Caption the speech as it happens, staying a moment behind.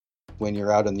when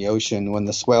you're out in the ocean, when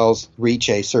the swells reach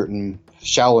a certain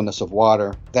shallowness of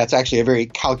water. That's actually a very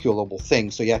calculable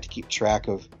thing, so you have to keep track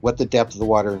of what the depth of the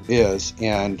water is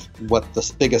and what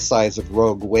the biggest size of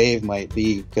rogue wave might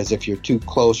be, because if you're too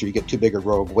close or you get too big a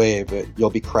rogue wave, you'll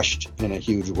be crushed in a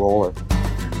huge roller.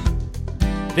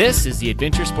 This is the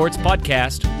Adventure Sports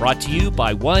Podcast, brought to you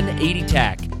by 180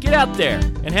 TAC. Get out there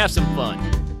and have some fun.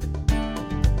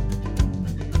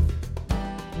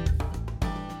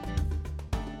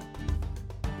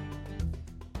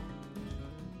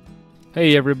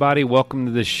 Hey everybody, welcome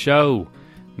to the show.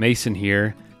 Mason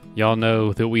here. Y'all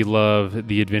know that we love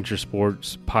the Adventure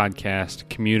Sports Podcast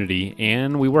community,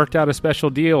 and we worked out a special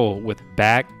deal with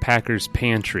Backpackers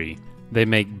Pantry. They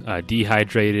make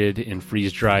dehydrated and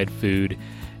freeze-dried food,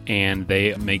 and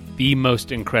they make the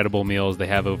most incredible meals. They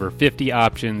have over 50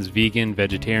 options, vegan,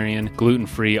 vegetarian,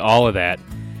 gluten-free, all of that.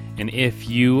 And if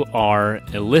you are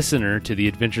a listener to the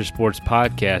Adventure Sports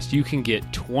Podcast, you can get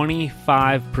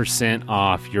 25%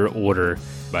 off your order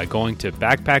by going to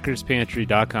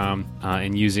backpackerspantry.com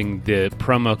and using the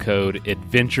promo code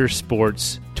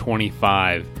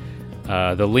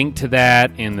AdventureSports25. The link to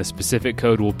that and the specific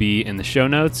code will be in the show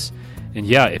notes. And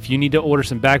yeah, if you need to order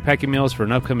some backpacking meals for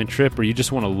an upcoming trip or you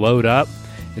just want to load up,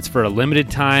 it's for a limited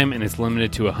time and it's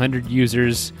limited to 100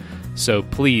 users. So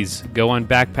please go on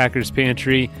Backpackers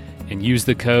Pantry and use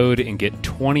the code and get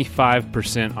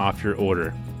 25% off your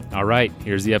order. All right,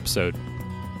 here's the episode.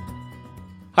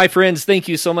 Hi, friends. Thank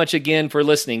you so much again for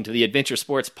listening to the Adventure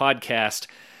Sports Podcast.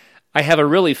 I have a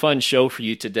really fun show for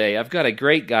you today. I've got a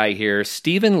great guy here,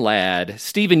 Stephen Ladd.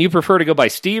 Stephen, you prefer to go by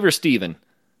Steve or Stephen?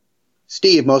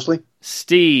 Steve, mostly.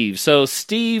 Steve. So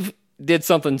Steve did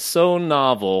something so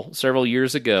novel several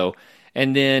years ago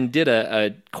and then did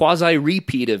a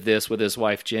quasi-repeat of this with his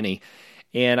wife, Jenny.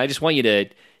 And I just want you to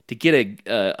get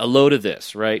a load of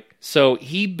this, right? So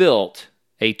he built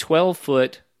a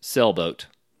 12-foot sailboat,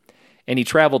 and he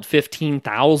traveled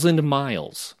 15,000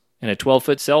 miles in a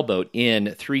 12-foot sailboat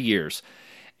in 3 years.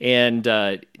 And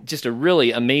just a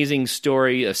really amazing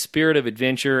story, a spirit of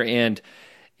adventure, and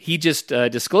he just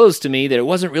disclosed to me that it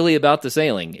wasn't really about the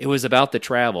sailing. It was about the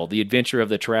travel, the adventure of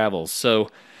the travels. So,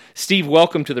 Steve,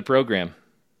 welcome to the program.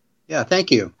 Yeah, thank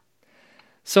you.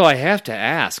 So I have to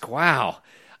ask, wow,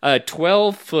 a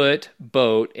 12-foot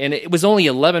boat, and it was only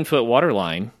 11-foot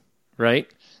waterline, right?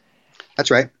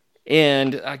 That's right.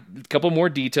 And a couple more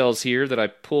details here that I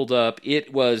pulled up.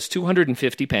 It was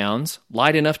 250 pounds,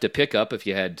 light enough to pick up if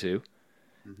you had to,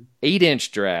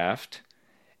 8-inch draft,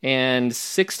 and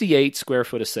 68 square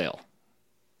foot of sail.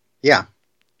 Yeah.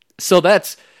 So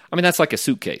that's like a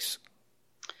suitcase.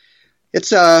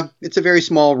 It's a very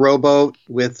small rowboat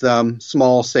with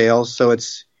small sails, so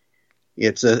it's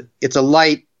a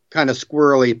light, kind of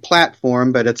squirrely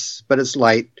platform, but it's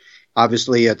light.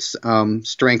 Obviously, its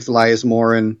strength lies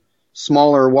more in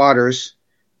smaller waters,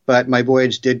 but my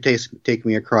voyage did take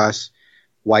me across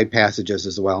wide passages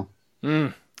as well.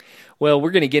 Well,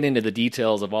 we're going to get into the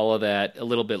details of all of that a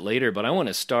little bit later, but I want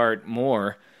to start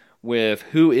more with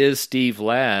who is Steve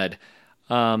Ladd?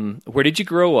 Where did you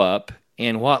grow up,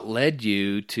 and what led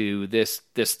you to this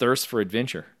thirst for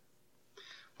adventure?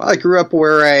 Well, I grew up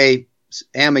where I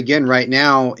am again right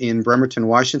now in Bremerton,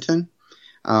 Washington.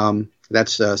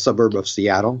 That's a suburb of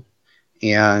Seattle.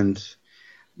 And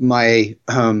my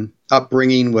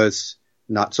upbringing was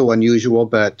not so unusual,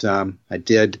 but I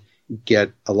did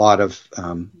get a lot of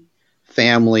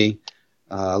family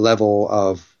level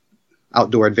of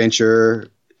outdoor adventure,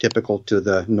 typical to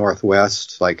the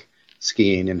Northwest, like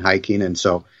skiing and hiking. And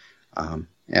so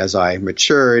as I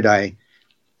matured, I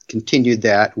continued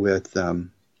that with a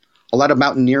lot of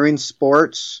mountaineering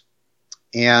sports.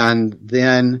 And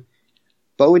then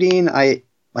boating, my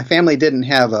family didn't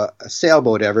have a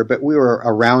sailboat ever, but we were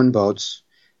around boats.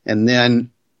 And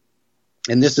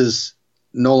this is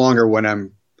no longer when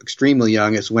I'm extremely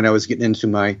young, it's when I was getting into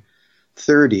my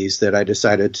 30s that I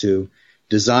decided to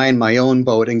design my own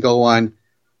boat and go on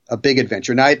a big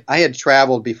adventure. And I had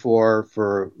traveled before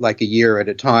for like a year at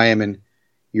a time in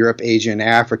Europe, Asia, and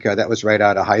Africa. That was right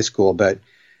out of high school. But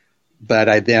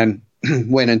I then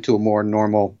went into a more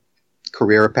normal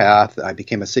career path. I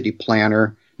became a city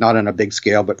planner, not on a big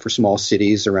scale, but for small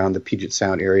cities around the Puget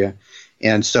Sound area.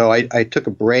 And so I took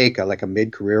a break, like a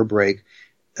mid-career break,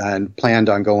 and planned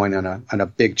on going on a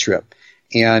big trip.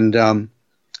 And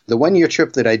the 1-year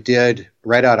trip that I did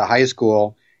right out of high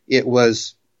school, it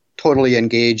was totally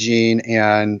engaging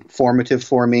and formative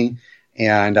for me.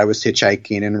 And I was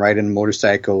hitchhiking and riding a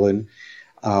motorcycle, and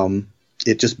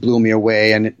it just blew me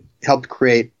away, and it helped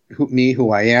create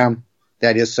who I am.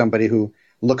 That is somebody who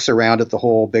looks around at the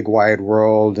whole big wide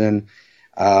world and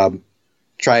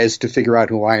tries to figure out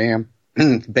who I am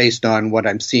based on what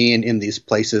I'm seeing in these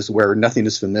places where nothing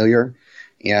is familiar.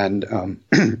 And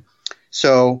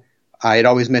so I had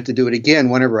always meant to do it again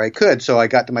whenever I could. So I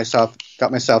got myself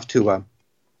to a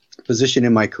position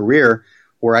in my career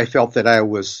where I felt that I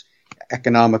was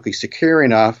economically secure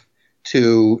enough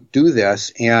to do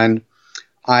this. And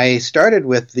I started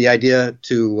with the idea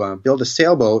to build a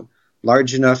sailboat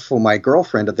large enough for my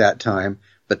girlfriend at that time.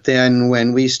 But then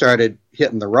when we started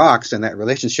hitting the rocks in that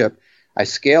relationship, I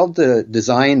scaled the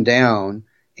design down,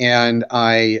 and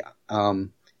I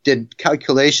did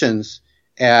calculations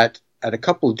at a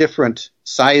couple different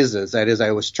sizes. That is,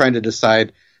 I was trying to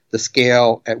decide the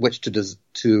scale at which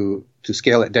to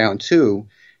scale it down to.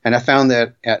 And I found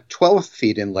that at 12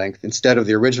 feet in length, instead of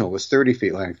the original was 30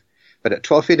 feet length, but at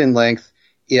 12 feet in length,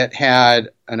 it had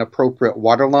an appropriate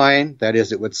water line. That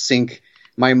is, it would sink.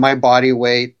 My body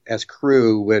weight as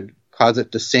crew would cause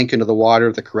it to sink into the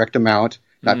water the correct amount,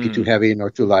 not be too heavy nor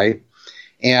too light.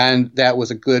 And that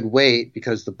was a good weight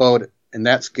because the boat in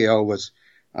that scale was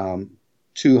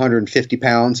 250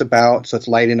 pounds about, so it's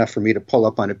light enough for me to pull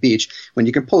up on a beach. When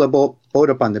you can pull a boat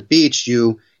up on the beach,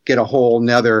 you get a whole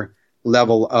nother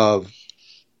level of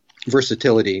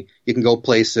versatility. You can go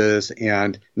places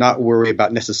and not worry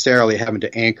about necessarily having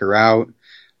to anchor out.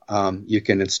 You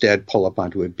can instead pull up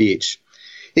onto a beach.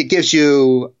 It gives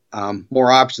you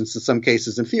more options in some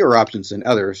cases and fewer options in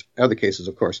other cases,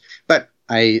 of course. But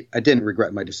I didn't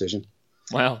regret my decision.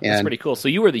 Wow, that's pretty cool. So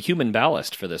you were the human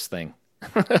ballast for this thing.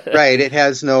 Right. It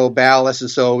has no ballast, and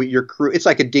so your crew, it's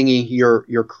like a dinghy.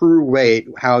 Your crew weight,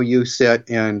 how you sit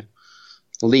and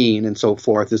lean and so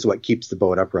forth, is what keeps the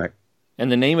boat upright.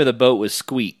 And the name of the boat was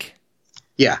Squeak.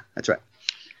 Yeah, that's right.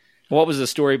 What was the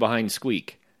story behind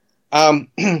Squeak?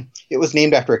 It was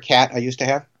named after a cat I used to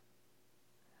have.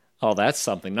 Oh, that's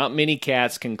something. Not many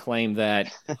cats can claim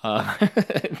that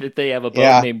that they have a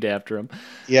boat named after them.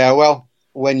 Yeah, well,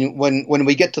 when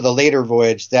we get to the later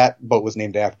voyage, that boat was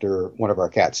named after one of our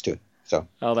cats too. So,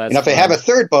 and if they have a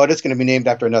third boat, it's going to be named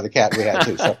after another cat we had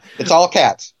too. So it's all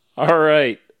cats. All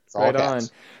right, right on.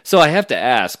 So I have to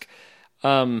ask,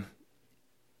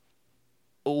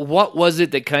 what was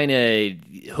it that kind of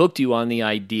hooked you on the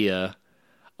idea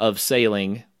of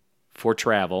sailing for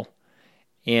travel?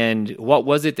 And what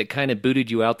was it that kind of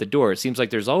booted you out the door? It seems like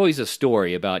there's always a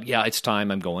story about, yeah, it's time,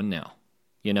 I'm going now,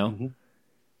 you know?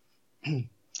 Mm-hmm.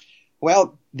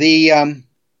 Well,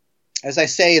 as I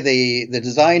say, the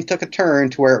design took a turn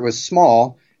to where it was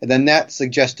small, and then that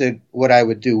suggested what I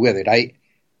would do with it.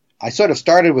 I sort of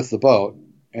started with the boat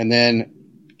and then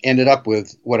ended up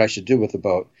with what I should do with the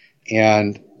boat.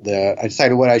 And I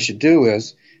decided what I should do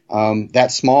is,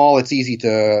 that small, it's easy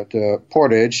to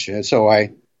portage, and so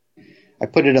I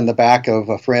put it in the back of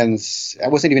a friend's. I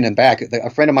wasn't even in the back.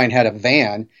 A friend of mine had a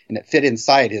van, and it fit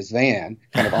inside his van,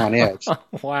 kind of on edge.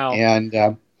 Wow.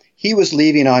 And he was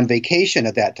leaving on vacation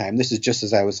at that time. This is just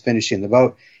as I was finishing the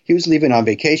boat. He was leaving on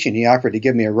vacation. He offered to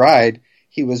give me a ride.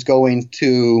 He was going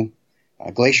to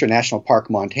Glacier National Park,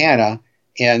 Montana,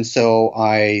 and so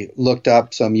I looked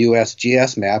up some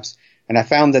USGS maps, and I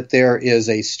found that there is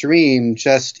a stream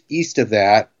just east of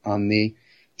that on the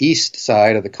east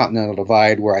side of the Continental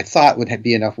Divide where I thought would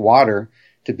be enough water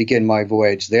to begin my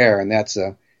voyage there, and that's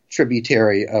a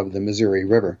tributary of the Missouri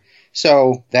River.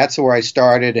 So that's where I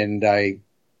started, and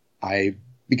I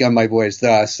began my voyage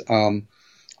thus on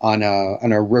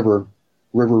a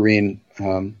riverine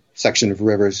section of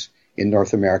rivers in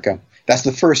North America. That's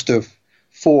the first of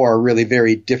 4 really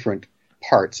very different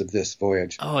parts of this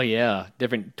voyage. Oh yeah,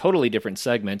 totally different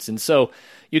segments. And so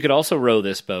you could also row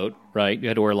this boat, right? You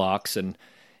had oarlocks and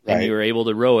right. You were able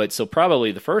to row it. So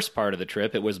probably the first part of the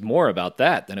trip, it was more about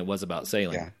that than it was about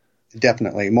sailing. Yeah,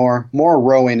 definitely. More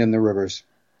rowing in the rivers.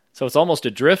 So it's almost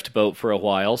a drift boat for a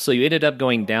while. So you ended up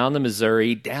going down the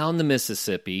Missouri, down the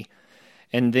Mississippi,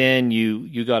 and then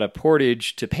you got a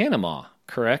portage to Panama,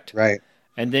 correct? Right.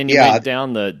 And then you went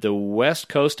down the west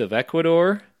coast of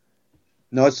Ecuador?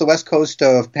 No, it's the west coast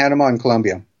of Panama and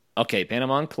Colombia. Okay,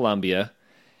 Panama and Colombia.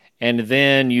 And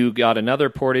then you got another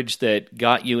portage that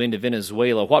got you into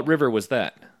Venezuela. What river was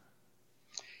that?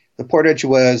 The portage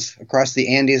was across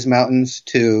the Andes Mountains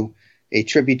to a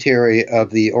tributary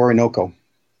of the Orinoco.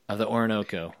 Of the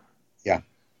Orinoco. Yeah.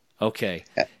 Okay.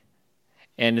 Yeah.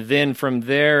 And then from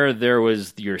there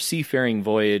was your seafaring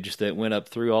voyage that went up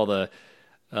through all the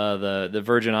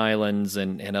Virgin Islands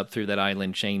and up through that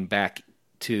island chain back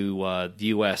to the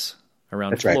U.S.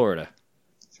 around That's Florida. Right.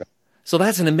 That's right. So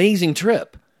that's an amazing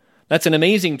trip. That's an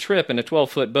amazing trip in a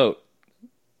 12-foot boat.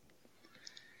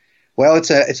 Well, it's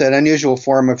an unusual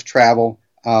form of travel.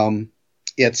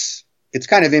 It's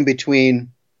kind of in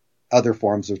between other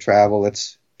forms of travel.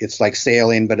 It's it's like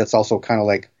sailing, but it's also kind of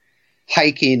like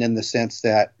hiking in the sense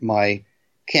that my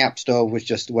camp stove was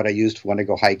just what I used when I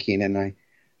go hiking, and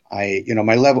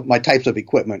my types of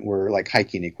equipment were like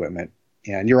hiking equipment,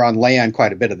 and you're on land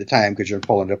quite a bit of the time because you're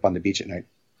pulling it up on the beach at night.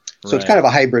 So It's kind of a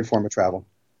hybrid form of travel.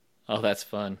 Oh, that's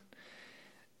fun.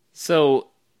 So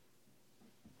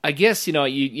I guess,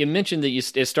 you mentioned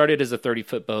that it started as a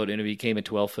 30-foot boat and it became a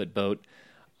 12-foot boat.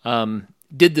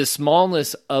 Did the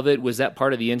smallness of it, was that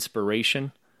part of the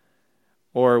inspiration?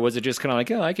 Or was it just kind of like,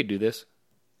 oh, I could do this?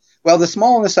 Well, the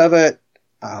smallness of it,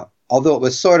 although it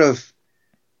was sort of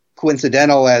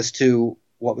coincidental as to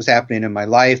what was happening in my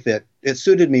life, it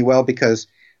suited me well because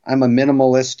I'm a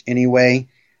minimalist anyway.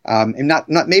 And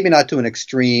maybe not to an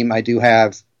extreme. I do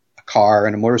have a car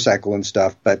and a motorcycle and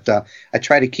stuff, but I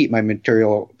try to keep my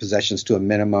material possessions to a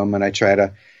minimum, and I try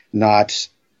to not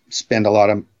spend a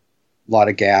lot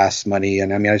of gas money,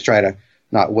 and I try to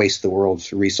not waste the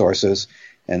world's resources,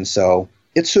 and so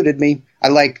it suited me. I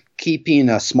like keeping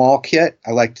a small kit.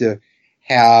 I like to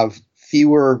have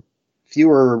fewer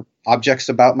objects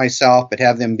about myself, but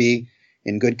have them be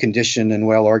in good condition and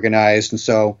well organized, and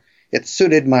so it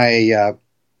suited my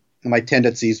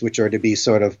tendencies, which are to be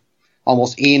sort of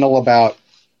almost anal about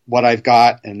what I've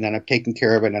got, and then I'm taking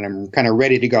care of it, and I'm kind of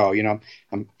ready to go.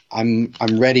 I'm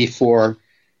ready for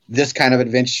this kind of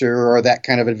adventure or that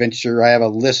kind of adventure. I have a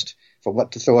list for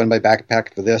what to throw in my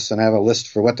backpack for this, and I have a list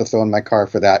for what to throw in my car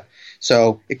for that.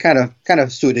 So it kind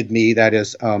of suited me. That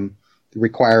is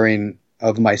requiring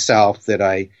of myself that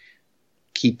I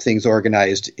keep things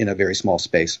organized in a very small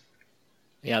space.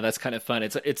 Yeah, that's kind of fun.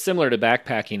 It's similar to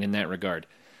backpacking in that regard.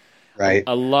 Right.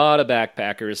 A lot of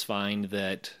backpackers find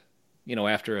that,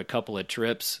 after a couple of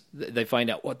trips, they find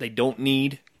out what they don't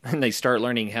need, and they start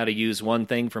learning how to use one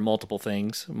thing for multiple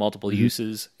things, multiple mm-hmm.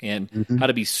 uses, and mm-hmm. how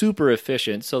to be super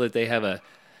efficient so that they have a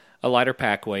lighter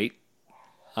pack weight.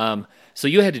 So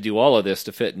you had to do all of this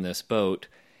to fit in this boat.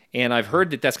 And I've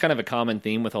heard that that's kind of a common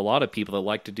theme with a lot of people that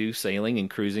like to do sailing and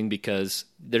cruising because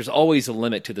there's always a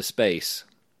limit to the space.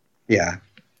 Yeah.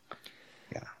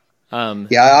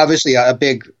 Obviously a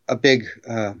big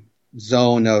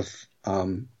zone of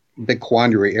big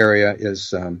quandary area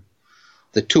is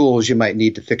the tools you might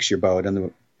need to fix your boat and the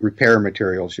repair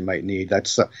materials you might need.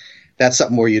 That's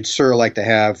something where you'd sure like to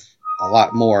have a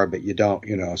lot more, but you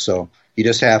don't, so you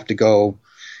just have to go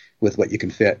with what you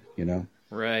can fit,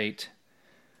 Right.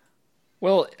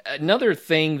 Well, another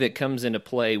thing that comes into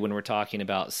play when we're talking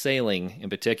about sailing in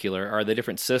particular are the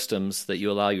different systems that you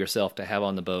allow yourself to have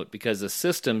on the boat, because the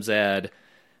systems add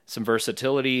some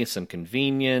versatility, some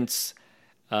convenience.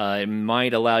 It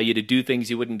might allow you to do things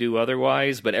you wouldn't do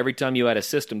otherwise, but every time you add a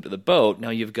system to the boat,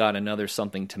 now you've got another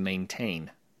something to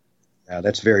maintain. Yeah,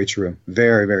 that's very true.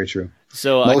 Very, very true.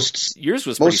 So yours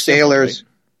was pretty sailors.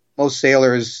 Simple, right? Most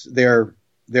sailors, their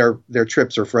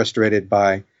trips are frustrated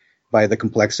by the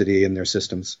complexity in their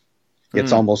systems.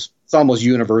 It's almost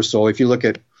universal. If you look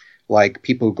at like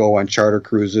people who go on charter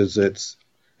cruises, it's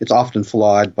often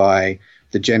flawed by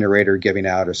the generator giving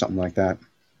out or something like that.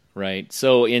 Right.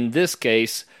 So in this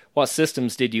case, what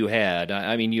systems did you had?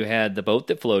 You had the boat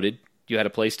that floated, you had a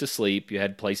place to sleep, you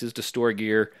had places to store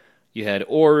gear, you had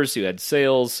oars, you had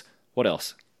sails. What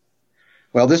else?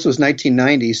 Well, this was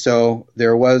 1990, so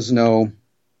there almost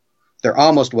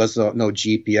was no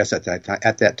GPS at that time.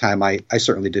 At that time, I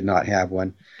certainly did not have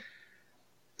one.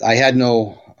 I had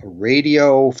no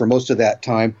radio for most of that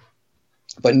time,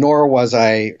 but nor was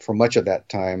I for much of that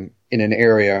time in an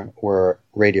area where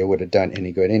radio would have done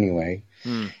any good anyway.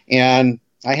 And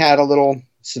I had a little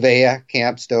Svea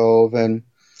camp stove, and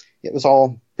it was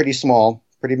all pretty small,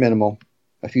 pretty minimal,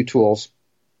 a few tools.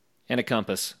 And a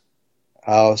compass.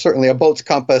 Certainly a boat's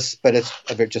compass, but it's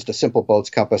just a simple boat's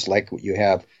compass like what you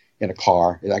have in a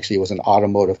car. It actually was an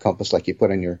automotive compass like you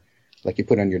put on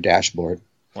your dashboard.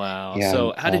 Wow. And,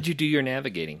 so how did you do your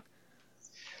navigating?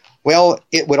 Well,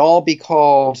 it would all be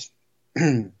called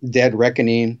dead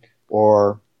reckoning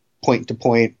or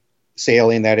point-to-point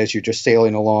sailing. That is, you're just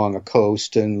sailing along a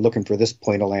coast and looking for this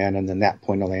point of land and then that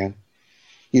point of land.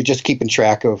 You're just keeping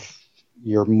track of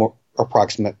your more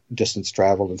approximate distance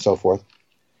traveled and so forth.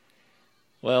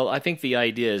 Well, I think the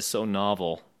idea is so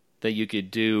novel that you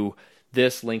could do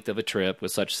this length of a trip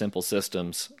with such simple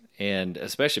systems, and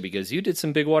especially because you did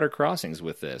some big water crossings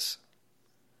with this.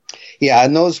 Yeah,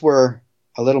 and those were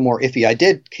a little more iffy. I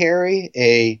did carry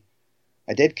a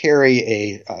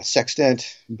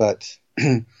sextant, but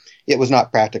it was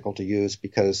not practical to use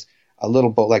because a little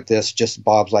boat like this just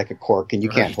bobs like a cork and you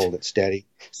can't hold it steady.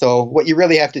 So what you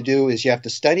really have to do is you have to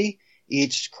study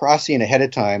each crossing ahead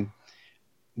of time,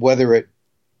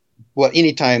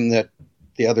 any time that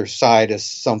the other side is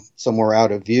somewhere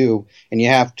out of view, and you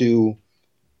have to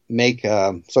make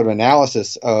a sort of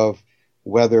analysis of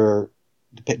whether,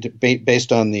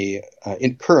 based on the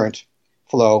current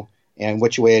flow and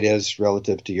which way it is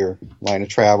relative to your line of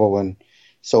travel and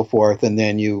so forth, and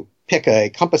then you pick a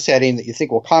compass heading that you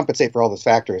think will compensate for all those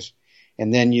factors,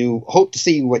 and then you hope to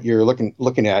see what you're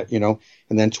looking at, and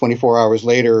then 24 hours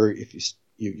later, if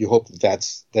you hope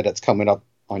that it's coming up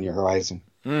on your horizon,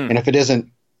 and if it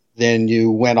isn't, then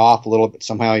you went off a little bit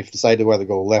somehow. You've decided whether to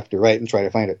go left or right and try to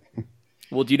find it.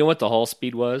 Well, do you know what the hull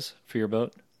speed was for your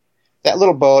boat? That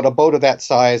little boat, a boat of that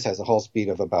size, has a hull speed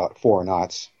of about 4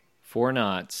 knots. 4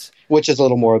 knots. Which is a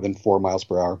little more than 4 miles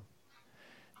per hour.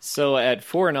 So at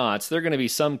 4 knots, there are going to be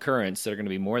some currents that are going to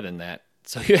be more than that.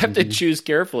 So you have to choose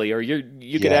carefully, or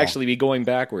you could actually be going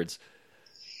backwards.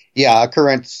 Yeah,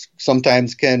 currents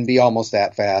sometimes can be almost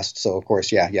that fast. So, of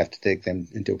course, you have to take them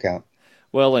into account.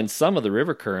 Well, and some of the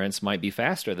river currents might be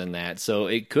faster than that. So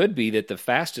it could be that the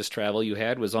fastest travel you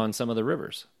had was on some of the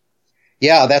rivers.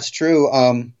 Yeah, that's true.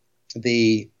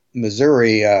 The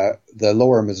Missouri, the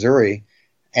lower Missouri,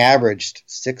 averaged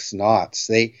 6 knots.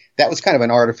 That was kind of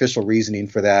an artificial reasoning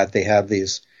for that. They have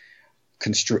these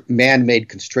man-made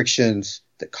constrictions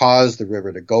that cause the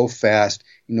river to go fast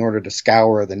in order to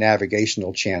scour the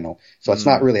navigational channel. So it's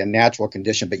not really a natural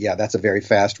condition, but yeah, that's a very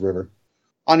fast river.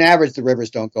 On average, the rivers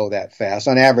don't go that fast.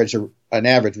 On average, an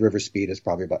average river speed is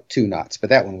probably about 2 knots, but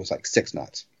that one was like 6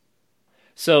 knots.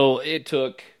 So it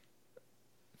took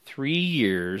 3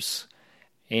 years,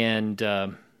 and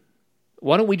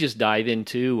why don't we just dive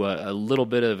into a little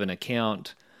bit of an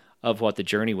account of what the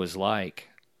journey was like?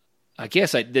 I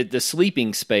guess the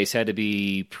sleeping space had to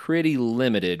be pretty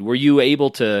limited. Were you able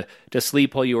to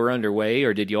sleep while you were underway,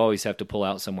 or did you always have to pull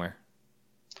out somewhere?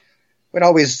 We'd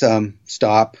always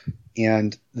stop,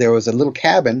 and there was a little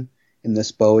cabin in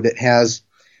this boat. It has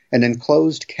an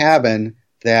enclosed cabin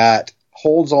that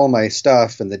holds all my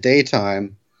stuff in the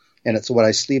daytime, and it's what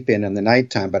I sleep in the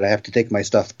nighttime, but I have to take my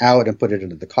stuff out and put it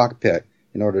into the cockpit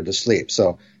in order to sleep.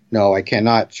 So, no, I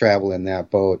cannot travel in that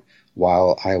boat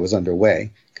while I was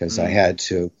underway, because I had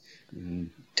to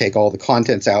take all the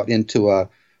contents out into a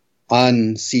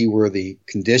unseaworthy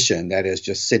condition, that is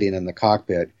just sitting in the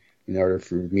cockpit, in order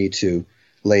for me to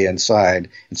lay inside.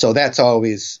 And so that's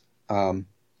always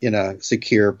in a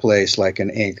secure place like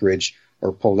an anchorage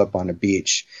or pulled up on a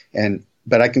beach.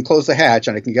 But I can close the hatch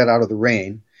and I can get out of the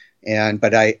rain.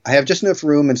 But I have just enough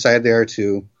room inside there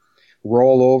to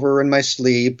roll over in my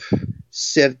sleep,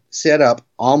 sit up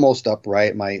almost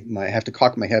upright. I have to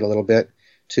cock my head a little bit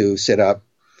to sit up,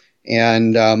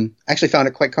 and actually found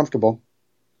it quite comfortable.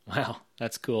 Wow,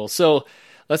 that's cool. So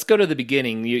let's go to the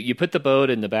beginning. You put the boat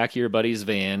in the back of your buddy's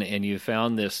van, and you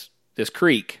found this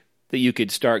creek that you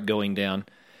could start going down.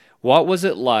 What was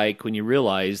it like when you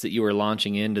realized that you were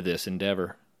launching into this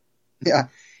endeavor? Yeah,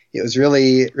 it was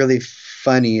really, really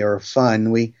funny or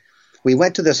fun. We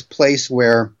went to this place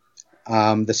where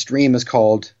the stream is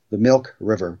called the Milk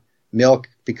River. Milk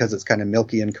because it's kind of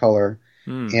milky in color,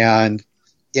 and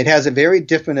it has a very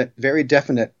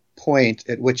definite point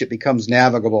at which it becomes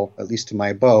navigable, at least to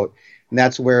my boat. And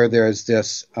that's where there's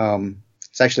this,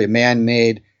 it's actually a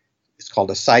man-made, it's called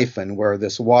a siphon, where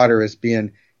this water is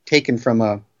being taken from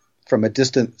a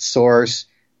distant source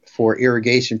for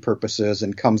irrigation purposes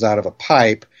and comes out of a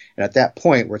pipe. And at that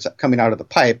point where it's coming out of the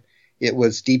pipe, it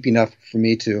was deep enough for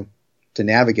me to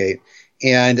navigate.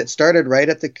 And it started right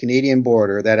at the Canadian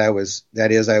border. That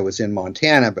is, I was in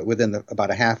Montana, but within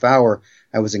about a half hour,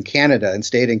 I was in Canada and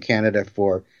stayed in Canada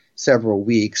for several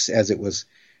weeks as it was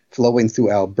flowing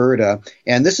through Alberta.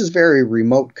 And this is very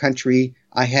remote country.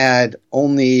 I had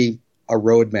only a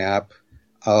road map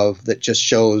that just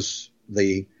shows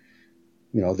the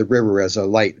river as a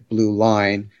light blue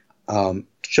line,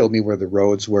 showed me where the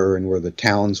roads were and where the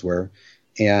towns were.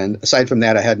 And aside from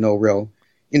that, I had no real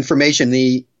information.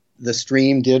 The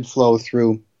stream did flow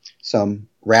through some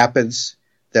rapids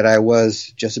that I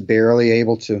was just barely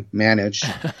able to manage.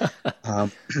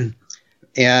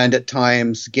 And at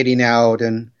times getting out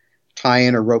and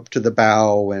tying a rope to the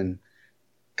bow and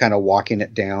kind of walking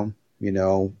it down,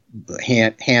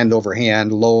 hand over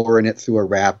hand, lowering it through a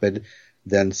rapid,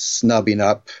 then snubbing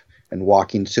up and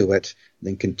walking to it,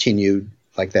 then continued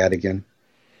like that again.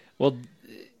 Well,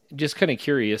 just kind of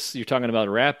curious, you're talking about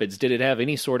rapids. Did it have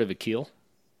any sort of a keel?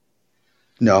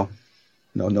 No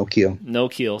keel. No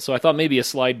keel. So I thought maybe a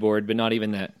slide board, but not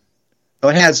even that. Oh,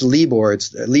 it has lee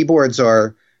boards. Lee boards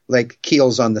are like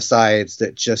keels on the sides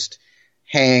that just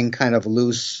hang kind of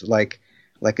loose like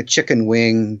a chicken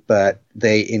wing, but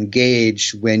they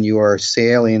engage when you are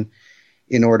sailing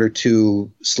in order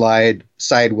to slide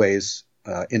sideways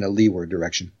in a leeward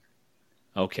direction.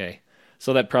 Okay.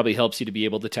 So that probably helps you to be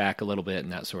able to tack a little bit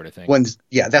and that sort of thing.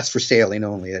 Yeah, that's for sailing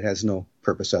only. It has no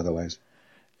purpose otherwise.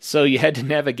 So you had to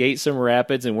navigate some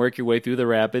rapids and work your way through the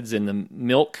rapids in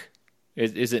the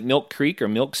is it Milk Creek or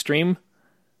Milk Stream?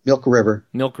 Milk River.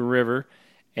 Milk River.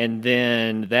 And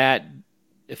then that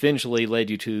eventually led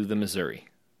you to the Missouri.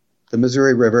 The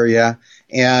Missouri River, yeah.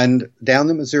 And down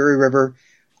the Missouri River,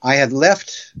 I had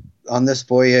left on this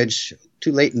voyage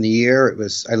too late in the year.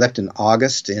 I left in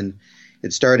August, and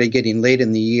it started getting late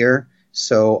in the year.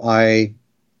 So I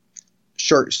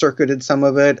short-circuited some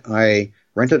of it. I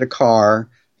rented a car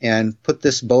and put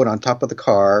this boat on top of the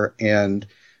car and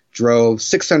drove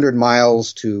 600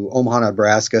 miles to Omaha,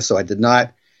 Nebraska. So I did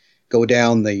not go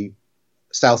down the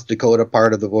South Dakota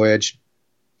part of the voyage,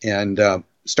 and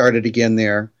started again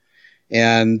there.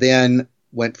 And then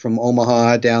went from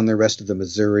Omaha down the rest of the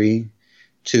Missouri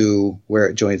to where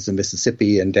it joins the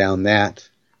Mississippi, and down that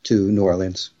to New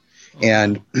Orleans. Oh.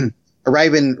 And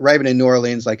arriving in New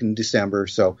Orleans like in December.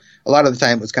 So a lot of the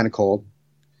time it was kind of cold,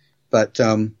 but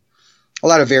a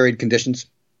lot of varied conditions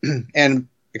and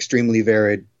extremely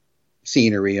varied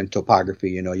scenery and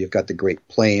topography. You know, you've got the Great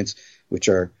Plains, which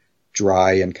are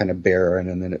dry and kind of barren,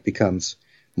 and then it becomes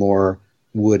more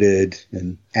wooded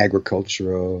and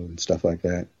agricultural and stuff like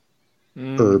that.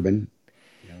 Urban.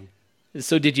 You know.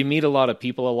 So did you meet a lot of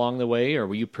people along the way, or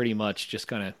were you pretty much just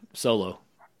kind of solo?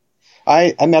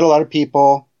 I met a lot of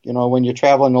people. You know, when you're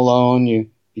traveling alone, you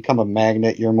become a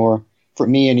magnet. You're more, for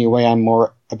me anyway,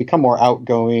 I become more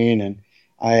outgoing, and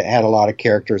I had a lot of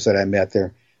characters that I met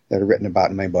there that are written about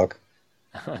in my book.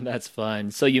 That's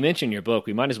fun. So you mentioned your book.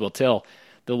 We might as well tell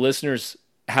the listeners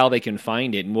how they can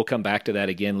find it, and we'll come back to that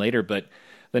again later. But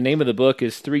the name of the book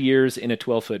is 3 Years in a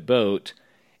 12-Foot Boat,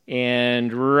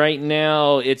 and right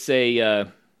now it's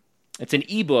an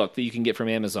ebook that you can get from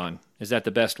Amazon. Is that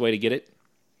the best way to get it?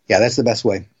 Yeah, that's the best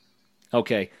way.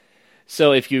 Okay.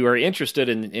 So if you are interested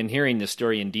in hearing this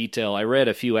story in detail, I read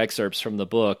a few excerpts from the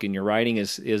book, and your writing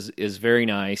is very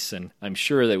nice, and I'm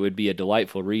sure that would be a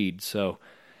delightful read. So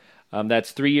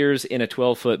that's 3 Years in a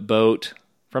 12-Foot Boat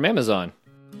from Amazon.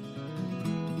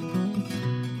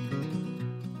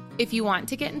 If you want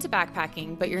to get into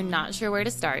backpacking, but you're not sure where to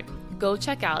start, go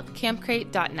check out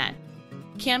campcrate.net.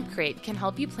 Camp Crate can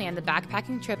help you plan the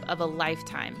backpacking trip of a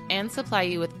lifetime and supply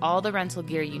you with all the rental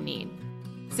gear you need.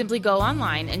 Simply go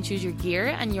online and choose your gear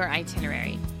and your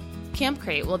itinerary. Camp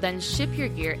Crate will then ship your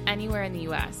gear anywhere in the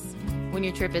U.S. When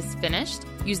your trip is finished,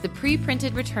 use the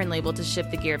pre-printed return label to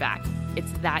ship the gear back.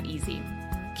 It's that easy.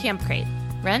 Camp Crate.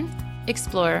 Rent,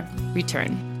 explore,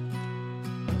 return.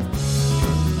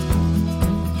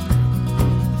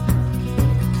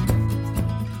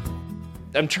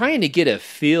 I'm trying to get a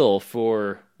feel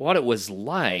for what it was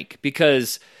like,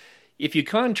 because if you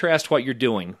contrast what you're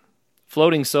doing,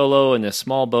 floating solo in this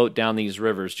small boat down these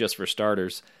rivers, just for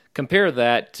starters, compare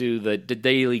that to the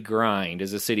daily grind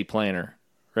as a city planner,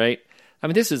 right? I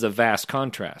mean, this is a vast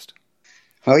contrast.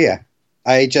 Oh, yeah.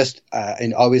 I just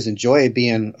always enjoy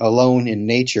being alone in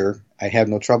nature. I have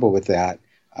no trouble with that.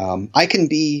 I can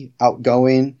be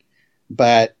outgoing,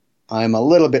 but I'm a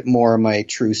little bit more my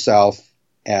true self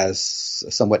as a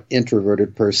somewhat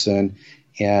introverted person,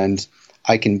 and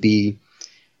I can be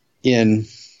in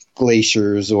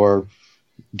glaciers or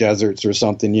deserts or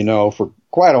something, you know, for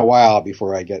quite a while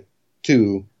before I get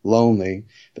too lonely.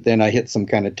 But then I hit some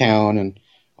kind of town, and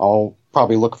I'll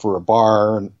probably look for a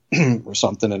bar and or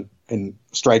something and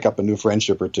strike up a new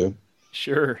friendship or two.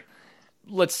 Sure.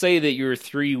 Let's say that you're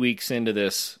 3 weeks into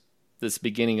this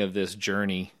beginning of this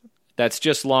journey. That's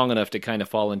just long enough to kind of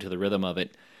fall into the rhythm of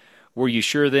it. Were you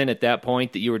sure then at that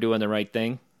point that you were doing the right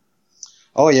thing?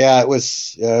 Oh yeah, it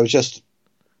was just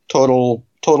total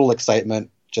excitement,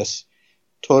 just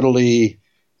totally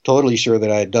sure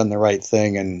that I had done the right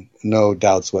thing and no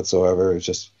doubts whatsoever. It was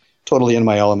just totally in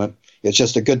my element. It's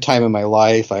just a good time in my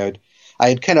life. I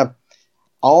had kind of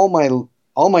all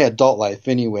my adult life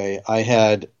anyway. I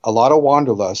had a lot of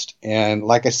wanderlust, and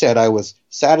like I said, I was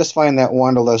satisfying that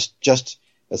wanderlust just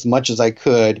as much as I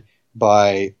could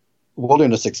by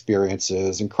wilderness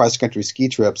experiences and cross-country ski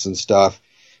trips and stuff.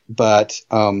 But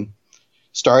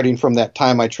starting from that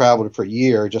time I traveled for a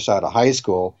year just out of high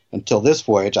school until this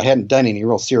voyage, I hadn't done any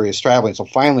real serious traveling. So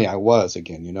finally I was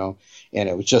again, you know, and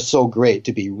it was just so great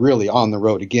to be really on the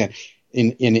road again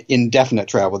in indefinite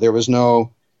travel. There was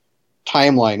no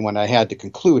timeline when I had to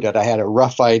conclude it. I had a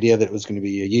rough idea that it was going to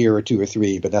be a year or 2 or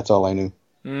 3, but that's all I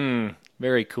knew.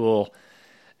 Very cool.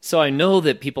 So I know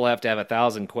that people have to have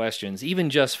 1,000 questions,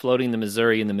 even just floating the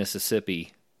Missouri and the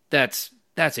Mississippi. That's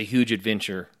a huge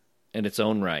adventure in its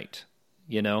own right,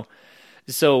 you know?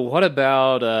 So what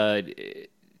about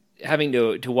having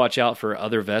to watch out for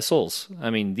other vessels? I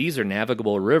mean, these are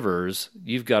navigable rivers.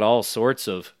 You've got all sorts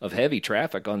of heavy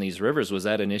traffic on these rivers. Was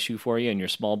that an issue for you in your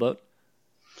small boat?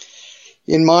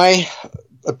 In my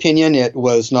opinion, it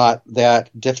was not that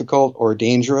difficult or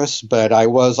dangerous, but I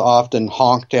was often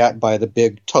honked at by the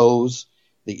big tows.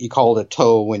 You call it a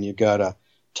tow when you've got a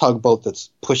tugboat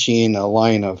that's pushing a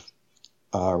line of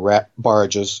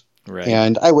barges. Right.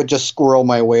 And I would just squirrel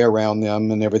my way around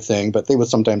them and everything, but they would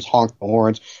sometimes honk the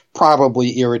horns,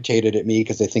 probably irritated at me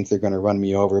because they think they're going to run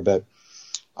me over, but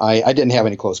I didn't have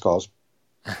any close calls.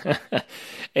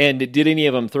 And did any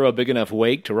of them throw a big enough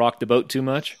wake to rock the boat too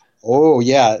much? Oh,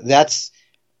 yeah, that's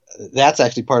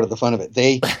actually part of the fun of it.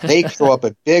 They throw up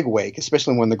a big wake,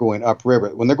 especially when they're going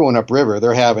upriver. When they're going upriver,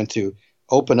 they're having to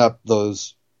open up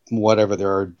those, whatever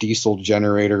there are, diesel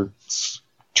generator,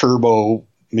 turbo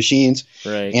machines,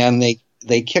 right? And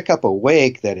they kick up a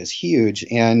wake that is huge.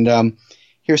 And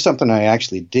here's something I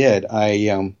actually did.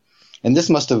 And this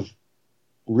must have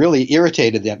really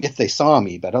irritated them if they saw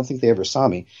me, but I don't think they ever saw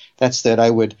me. That's that I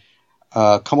would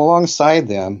come alongside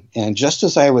them, and just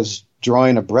as I was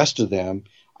drawing abreast of them,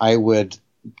 I would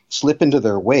slip into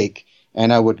their wake,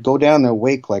 and I would go down their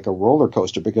wake like a roller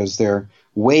coaster, because their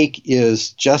wake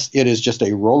is just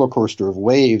a roller coaster of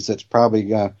waves. That's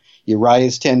probably you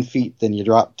rise 10 feet, then you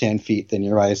drop 10 feet, then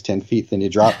you rise 10 feet, then you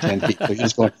drop 10 feet.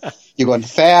 So you're going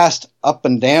fast up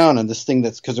and down on this thing,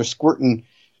 because they're squirting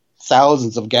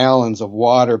thousands of gallons of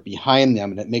water behind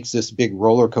them, and it makes this big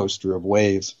roller coaster of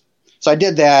waves. So I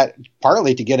did that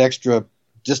partly to get extra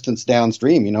distance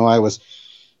downstream. I was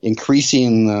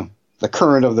increasing the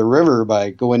current of the river by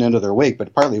going into their wake,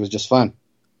 but partly it was just fun.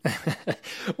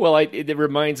 Well, it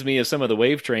reminds me of some of the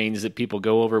wave trains that people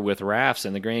go over with rafts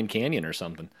in the Grand Canyon or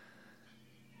something.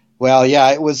 Well, yeah,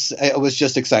 it was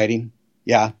just exciting.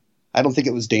 Yeah, I don't think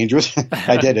it was dangerous.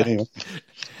 I did it anyway.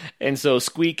 And so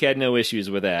Squeak had no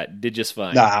issues with that. Did just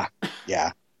fine. Nah,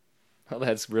 yeah. Well,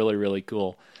 that's really, really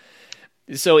cool.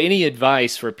 So any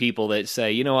advice for people that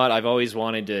say, you know what, I've always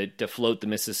wanted to float the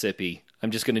Mississippi.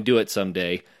 I'm just going to do it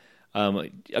someday.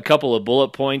 A couple of bullet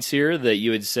points here that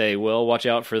you would say, well, watch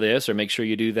out for this, or make sure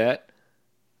you do that.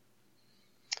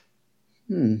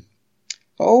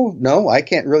 Oh, no, I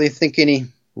can't really think any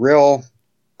real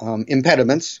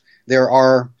impediments. There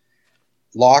are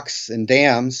locks and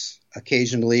dams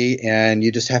occasionally, and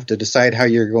you just have to decide how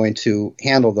you're going to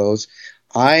handle those.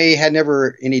 I had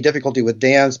never any difficulty with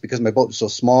dams because my boat was so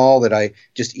small that I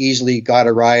just easily got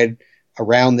a ride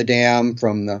around the dam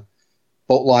from the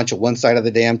boat launch at one side of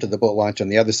the dam to the boat launch on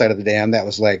the other side of the dam. That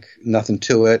was like nothing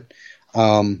to it.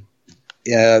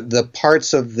 The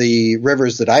parts of the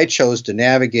rivers that I chose to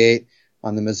navigate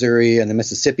on the Missouri and the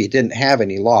Mississippi didn't have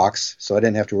any locks, so I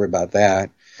didn't have to worry about that.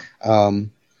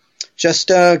 Just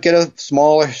get a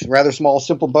rather small,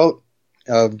 simple boat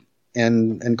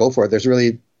and go for it. There's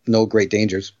really no great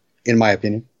dangers, in my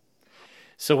opinion.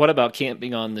 So what about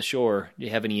camping on the shore? Do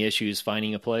you have any issues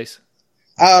finding a place?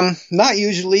 Not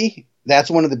usually.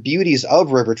 That's one of the beauties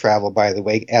of river travel, by the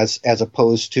way, as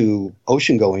opposed to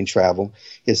ocean-going travel,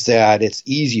 is that it's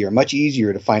much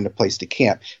easier to find a place to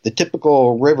camp. The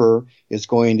typical river is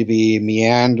going to be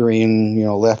meandering,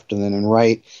 left and then and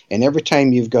right, and every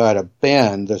time you've got a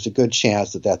bend, there's a good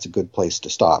chance that that's a good place to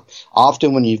stop.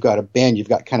 Often when you've got a bend, you've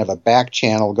got kind of a back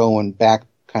channel going back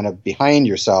kind of behind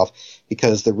yourself,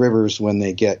 because the rivers, when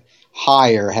they get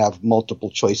higher, have multiple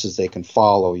choices they can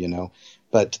follow,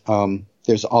 But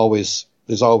there's always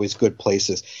good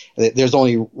places. There's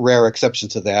only rare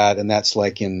exceptions to that, and that's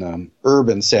like in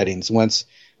urban settings. Once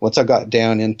I got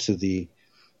down into the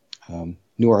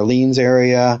New Orleans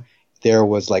area, there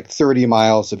was like 30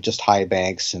 miles of just high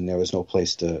banks, and there was no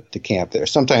place to camp there.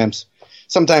 Sometimes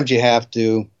you have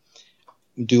to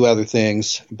do other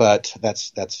things, but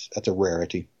that's a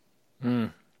rarity.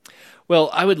 Well,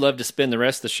 I would love to spend the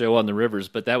rest of the show on the rivers,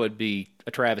 but that would be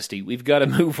a travesty. We've got to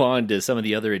move on to some of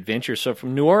the other adventures. So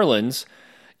from New Orleans,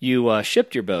 you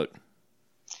shipped your boat.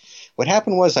 What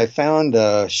happened was I found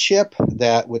a ship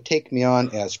that would take me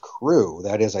on as crew.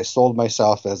 That is, I sold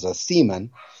myself as a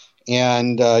seaman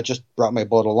and just brought my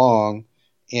boat along,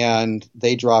 and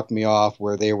they dropped me off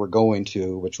where they were going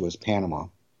to, which was Panama.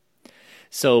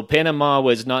 So Panama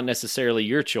was not necessarily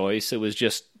your choice. It was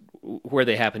just where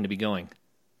they happened to be going.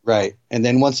 Right. And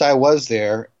then once I was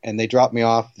there and they dropped me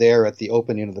off there at the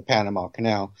opening of the Panama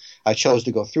Canal, I chose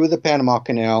to go through the Panama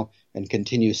Canal and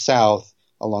continue south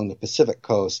along the Pacific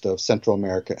coast of Central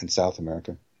America and South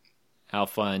America. How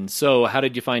fun. So how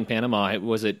did you find Panama?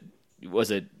 Was it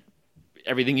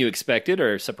everything you expected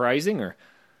or surprising? Or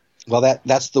Well,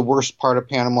 that's the worst part of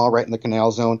Panama, right in the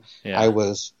canal zone. Yeah. I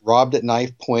was robbed at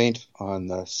knife point on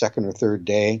the second or third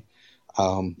day.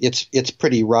 It's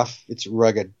pretty rough. It's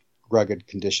rugged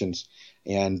conditions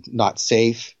and not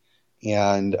safe.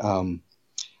 And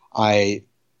I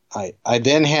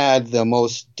then had the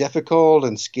most difficult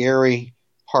and scary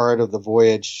part of the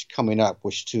voyage coming up,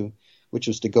 which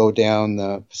was to go down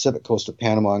the Pacific coast of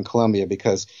Panama and Colombia,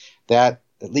 because that,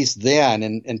 at least then,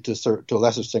 and to a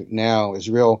lesser extent now, is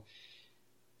real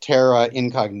terra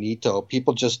incognito.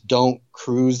 People just don't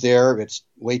cruise there. It's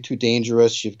way too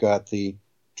dangerous. You've got the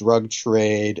drug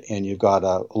trade, and you've got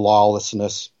a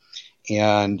lawlessness,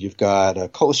 and you've got a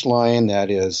coastline that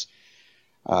is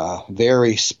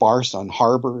very sparse on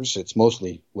harbors. It's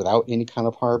mostly without any kind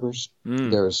of harbors.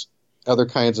 There's other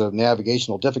kinds of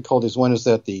navigational difficulties. One is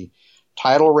that the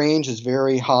tidal range is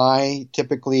very high.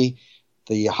 Typically,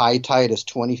 the high tide is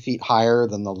 20 feet higher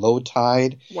than the low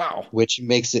tide. Wow. Which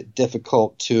makes it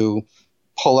difficult to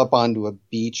pull up onto a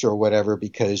beach or whatever,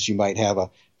 because you might have a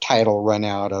tidal run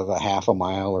out of a half a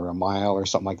mile or a mile or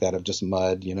something like that of just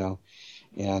mud,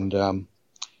 and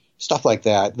stuff like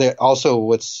that. Also,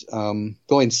 what's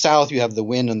going south, you have the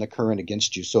wind and the current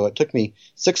against you. So it took me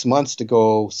 6 months to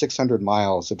go 600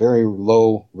 miles, a very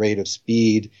low rate of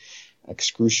speed,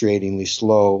 excruciatingly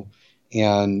slow.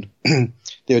 And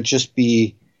there'd just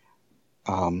be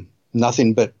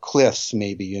nothing but cliffs,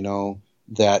 maybe,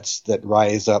 that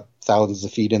rise up thousands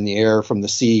of feet in the air from the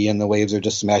sea, and the waves are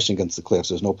just smashing against the cliffs.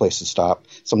 There's no place to stop.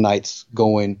 Some nights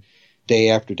going day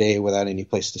after day without any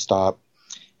place to stop.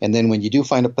 And then when you do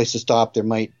find a place to stop, there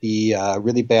might be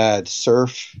really bad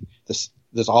surf.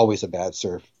 There's always a bad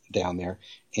surf down there.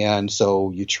 And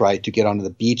so you try to get onto the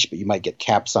beach, but you might get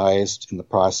capsized in the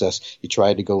process. You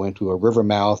try to go into a river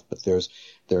mouth, but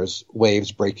there's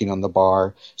waves breaking on the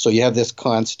bar. So you have this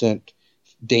constant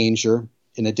danger.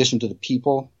 In addition to the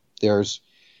people, there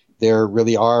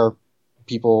really are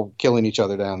people killing each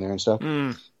other down there and stuff.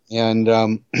 And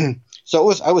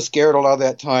so I was scared a lot of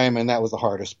that time, and that was the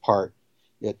hardest part.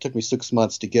 It took me 6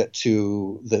 months to get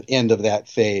to the end of that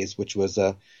phase, which was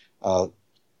a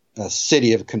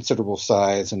city of considerable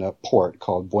size and a port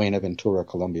called Buenaventura,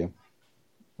 Colombia.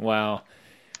 Wow.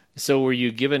 So were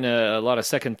you given a lot of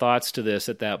second thoughts to this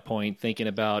at that point, thinking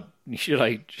about, should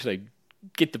I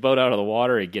get the boat out of the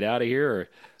water and get out of here? Or?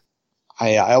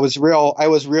 I was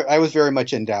very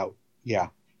much in doubt. Yeah.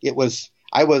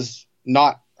 I was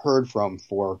not heard from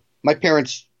my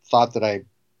parents thought that I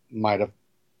might have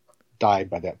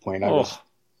died by that point. I was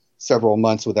several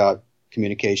months without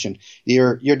communication.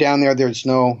 You're down there.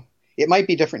 It might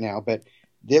be different now, but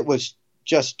it was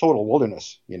just total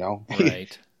wilderness,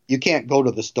 Right. You can't go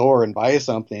to the store and buy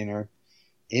something or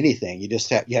anything. You just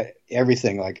have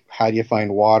everything. Like, how do you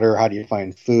find water? How do you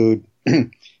find food?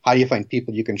 How do you find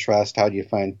people you can trust? How do you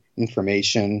find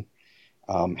information?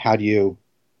 How do you,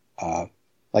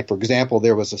 like, for example,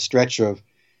 there was a stretch of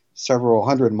several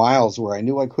hundred miles where I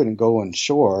knew I couldn't go on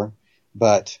shore,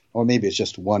 or maybe it's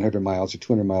just 100 miles or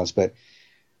 200 miles, but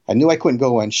I knew I couldn't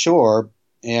go on shore,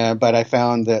 but I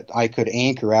found that I could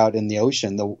anchor out in the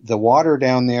ocean. The water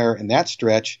down there in that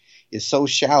stretch is so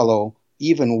shallow,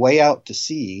 even way out to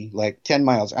sea, like 10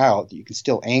 miles out, that you can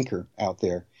still anchor out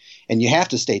there. And you have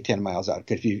to stay 10 miles out,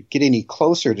 because if you get any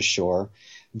closer to shore,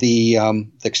 the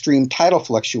extreme tidal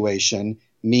fluctuation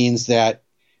means that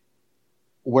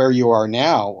where you are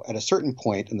now, at a certain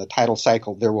point in the tidal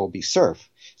cycle, there will be surf.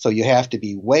 So you have to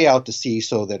be way out to sea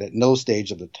so that at no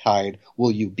stage of the tide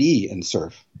will you be in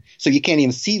surf. So you can't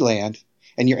even see land,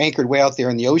 and you're anchored way out there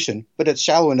in the ocean, but it's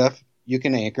shallow enough you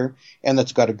can anchor, and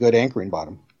it's got a good anchoring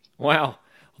bottom. Wow. Well,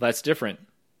 that's different.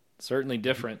 Certainly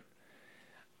different.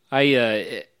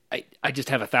 I just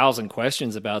have 1,000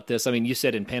 questions about this. I mean, you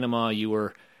said in Panama you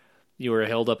were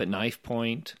held up at knife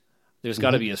point. There's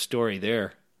got to be a story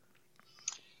there.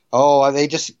 Oh, they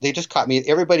just caught me.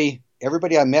 Everybody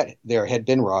I met there had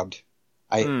been robbed.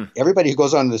 Everybody who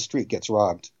goes onto the street gets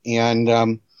robbed,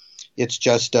 and it's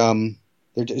just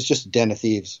it's just a den of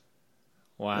thieves.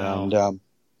 Wow. And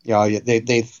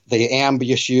they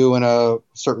ambush you in a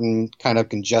certain kind of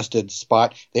congested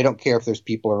spot. They don't care if there's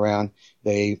people around.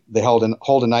 They hold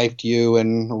a knife to you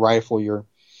and rifle your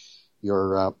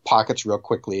pockets real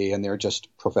quickly, and they're just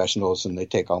professionals, and they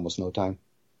take almost no time.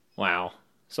 Wow.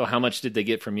 So how much did they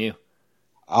get from you?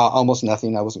 Almost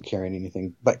nothing. I wasn't carrying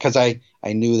anything, but because I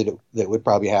knew that it would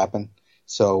probably happen.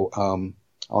 So I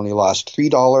only lost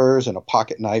 $3 and a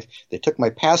pocket knife. They took my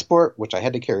passport, which I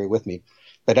had to carry with me.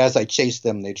 But as I chased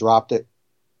them, they dropped it,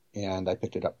 and I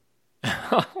picked it up.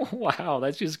 Wow,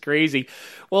 that's just crazy.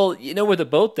 Well, with a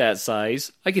boat that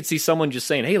size, I could see someone just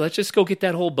saying, hey, let's just go get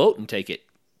that whole boat and take it.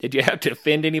 Did you have to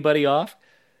fend anybody off?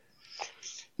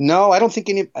 No, I don't think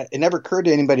it never occurred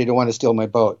to anybody to want to steal my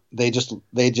boat. They just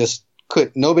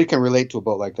nobody can relate to a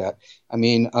boat like that. I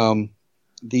mean,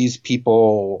 these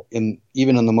people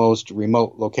even in the most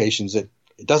remote locations, it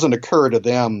doesn't occur to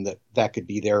them that could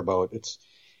be their boat.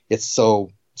 It's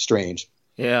so strange.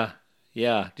 Yeah.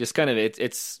 Just kind of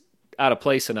it's out of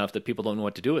place enough that people don't know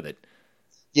what to do with it.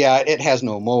 Yeah, it has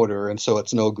no motor, and so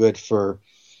it's no good for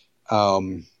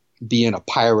being a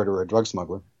pirate or a drug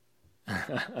smuggler.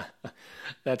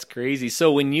 That's crazy.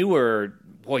 So when you were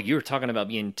talking about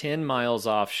being 10 miles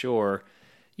offshore,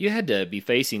 you had to be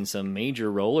facing some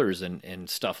major rollers and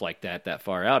stuff like that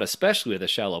far out, especially with a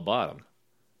shallow bottom.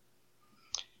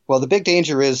 Well, the big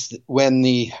danger is when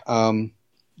the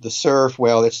surf,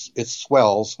 it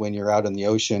swells when you're out in the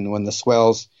ocean. When the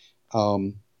swells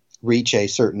reach a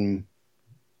certain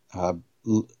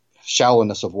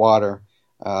shallowness of water,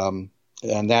 and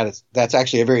that's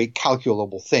actually a very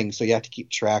calculable thing. So you have to keep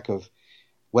track of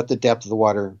what the depth of the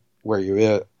water where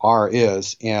you are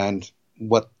is, and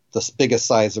what the biggest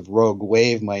size of rogue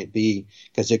wave might be,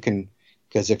 because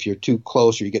if you're too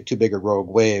close or you get too big a rogue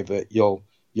wave, you'll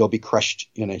be crushed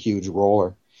in a huge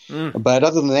roller. But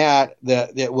other than that,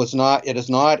 it is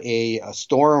not a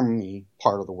stormy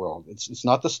part of the world. It's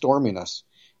not the storminess.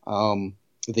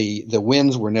 The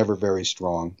winds were never very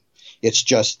strong. It's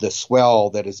just the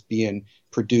swell that is being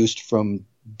produced from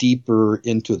deeper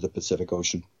into the Pacific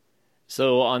Ocean.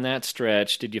 So on that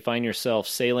stretch, did you find yourself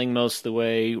sailing most of the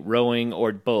way, rowing,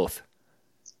 or both?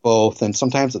 Both, and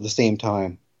sometimes at the same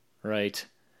time. Right.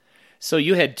 So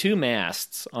you had two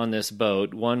masts on this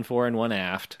boat, one fore and one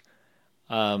aft,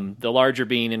 the larger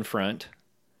being in front.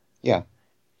 Yeah.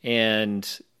 And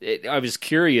I was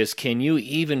curious, can you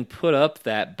even put up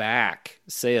that back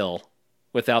sail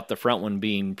without the front one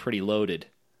being pretty loaded?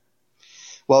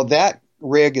 Well, that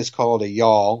rig is called a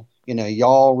yawl. In a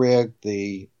yawl rig,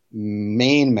 the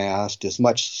main mast is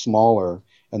much smaller,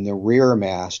 and the rear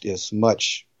mast is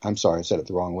I'm sorry, I said it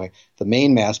the wrong way. The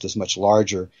main mast is much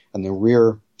larger, and the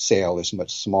rear sail is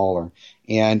much smaller.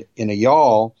 And in a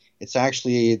yawl, it's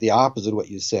actually the opposite of what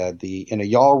you said. In a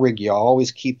yawl rig, you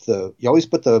always put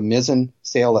the mizzen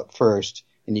sail up first,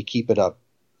 and you keep it up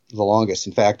the longest.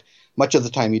 In fact, much of the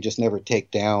time you just never take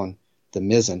down the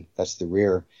mizzen, that's the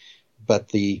rear. But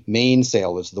the main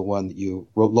sail is the one that you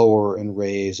lower and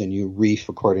raise, and you reef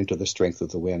according to the strength of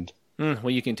the wind.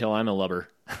 Well, you can tell I'm a lubber.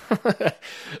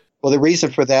 Well, the reason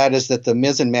for that is that the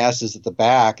mizzen mast is at the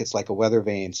back. It's like a weather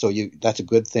vane, so that's a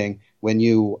good thing. When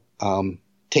you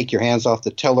take your hands off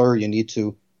the tiller, you need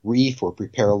to reef or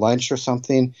prepare lunch or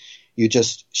something. You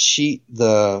just sheet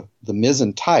the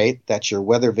mizzen tight. That's your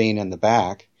weather vane in the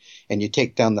back, and you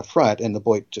take down the front, and the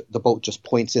boat just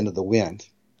points into the wind.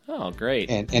 Oh, great.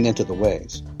 And into the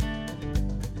waves.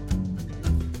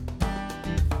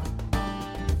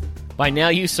 By now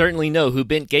you certainly know who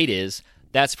Bent Gate is.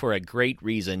 That's for a great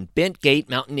reason. Bent Gate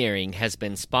Mountaineering has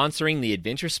been sponsoring the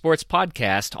Adventure Sports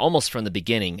Podcast almost from the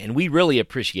beginning, and we really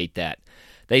appreciate that.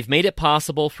 They've made it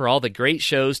possible for all the great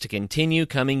shows to continue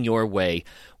coming your way.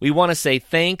 We want to say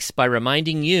thanks by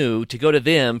reminding you to go to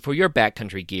them for your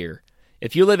backcountry gear.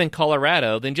 If you live in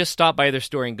Colorado, then just stop by their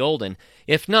store in Golden.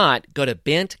 If not, go to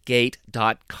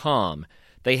bentgate.com.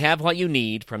 They have what you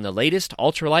need, from the latest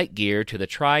ultralight gear to the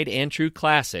tried and true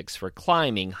classics for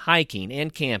climbing, hiking,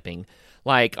 and camping,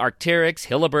 like Arc'teryx,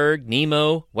 Hilleberg,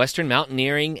 Nemo, Western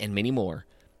Mountaineering, and many more.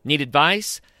 Need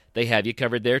advice? They have you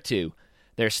covered there too.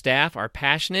 Their staff are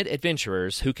passionate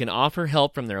adventurers who can offer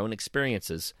help from their own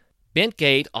experiences.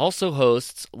 Bentgate also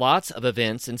hosts lots of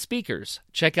events and speakers.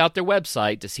 Check out their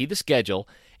website to see the schedule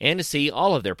and to see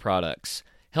all of their products.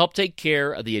 Help take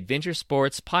care of the Adventure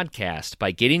Sports Podcast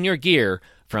by getting your gear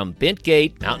from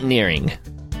Bentgate Mountaineering.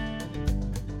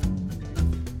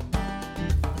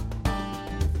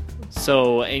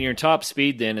 So, and your top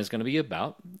speed then is going to be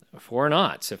about 4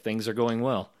 knots if things are going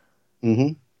well.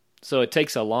 Mm-hmm. So it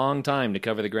takes a long time to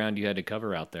cover the ground you had to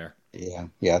cover out there. Yeah,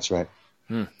 that's right.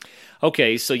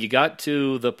 Okay, so you got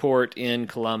to the port in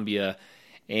Columbia,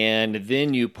 and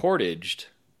then you portaged.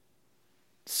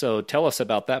 So tell us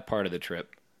about that part of the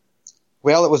trip.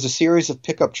 Well, it was a series of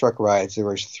pickup truck rides. There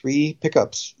were 3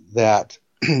 pickups that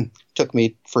took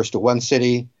me first to one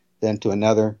city, then to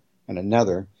another, and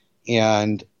another.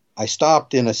 And I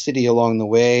stopped in a city along the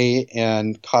way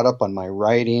and caught up on my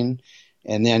writing,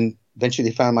 and then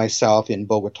eventually found myself in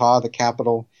Bogota, the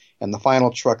capital, and the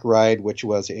final truck ride, which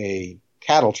was a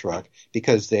cattle truck,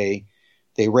 because they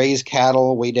raise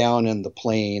cattle way down in the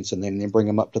plains, and then they bring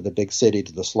them up to the big city,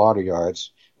 to the slaughter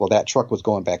yards. Well, that truck was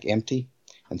going back empty,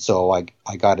 and so I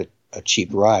got a cheap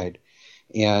ride,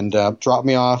 and dropped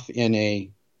me off in a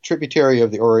tributary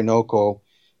of the Orinoco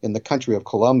in the country of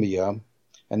Colombia,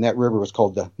 and that river was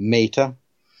called the Meta.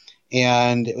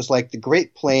 And it was like the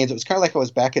Great Plains. It was kind of like I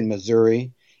was back in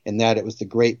Missouri in that it was the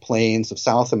Great Plains of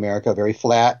South America, very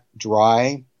flat,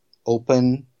 dry,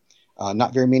 open,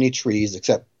 not very many trees,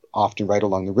 except often right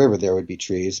along the river there would be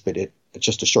trees, but it's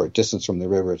just a short distance from the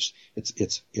river.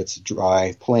 It's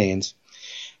dry plains.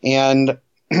 And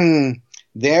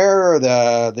there,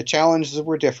 the challenges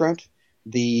were different.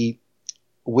 The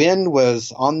wind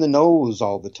was on the nose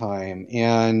all the time,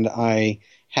 and I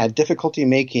had difficulty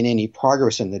making any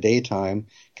progress in the daytime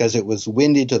because it was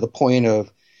windy to the point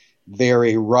of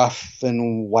very rough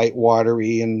and white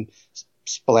watery and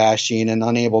splashing, and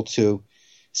unable to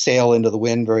sail into the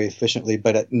wind very efficiently.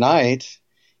 But at night,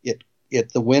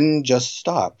 the wind just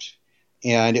stopped,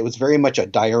 and it was very much a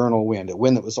diurnal wind, a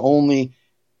wind that was only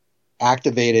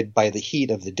activated by the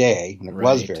heat of the day when it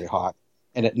was very hot.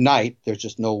 And at night, there's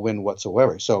just no wind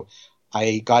whatsoever. So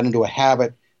I got into a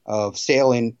habit of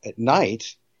sailing at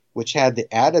night, which had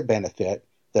the added benefit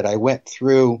that I went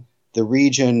through the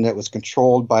region that was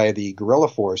controlled by the guerrilla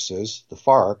forces, the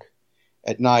FARC,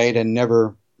 at night and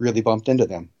never really bumped into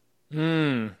them.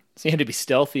 So you had to be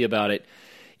stealthy about it.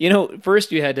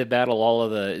 First you had to battle all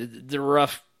of the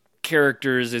rough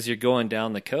characters as you're going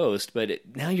down the coast, but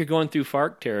now you're going through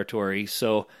FARC territory.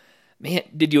 So, man,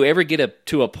 did you ever get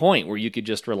to a point where you could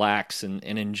just relax and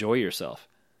enjoy yourself?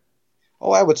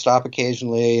 Oh, I would stop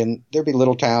occasionally, and there'd be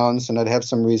little towns, and I'd have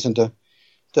some reason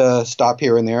to stop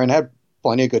here and there, and I had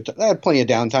plenty of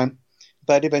downtime.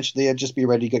 But eventually, I'd just be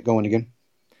ready to get going again.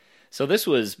 So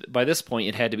by this point,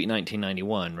 it had to be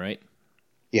 1991, right?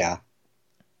 Yeah.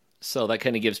 So that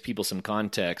kind of gives people some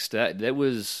context. That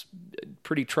was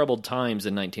pretty troubled times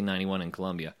in 1991 in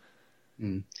Colombia.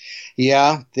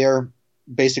 Yeah, they're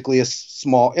basically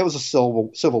it was a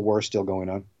civil war still going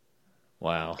on.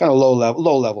 Wow. Kind of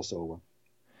low level civil war.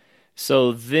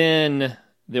 So then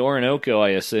the Orinoco, I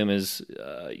assume, is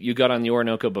you got on the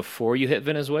Orinoco before you hit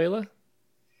Venezuela?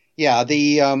 Yeah,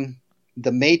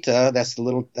 the Meta, that's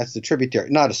the tributary,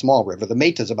 not a small river. The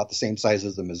Meta is about the same size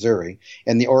as the Missouri,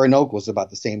 and the Orinoco is about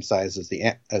the same size as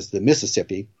the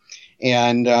Mississippi.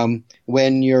 And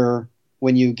when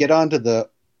you get onto the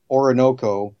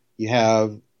Orinoco, you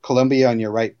have Colombia on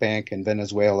your right bank and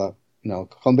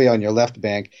Colombia on your left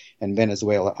bank and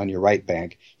Venezuela on your right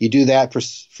bank. You do that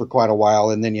for quite a while,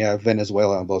 and then you have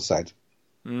Venezuela on both sides.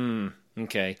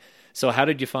 Okay. So how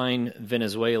did you find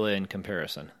Venezuela in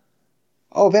comparison?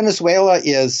 Oh, Venezuela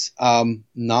is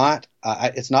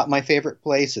it's not my favorite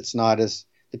place.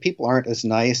 The people aren't as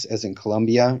nice as in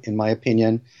Colombia, in my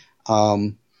opinion.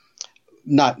 Not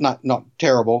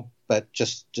terrible, but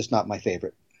just not my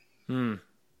favorite.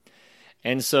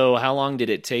 And so how long did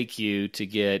it take you to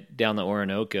get down the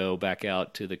Orinoco back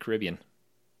out to the Caribbean?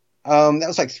 That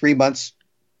was like 3 months.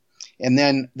 And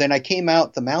then I came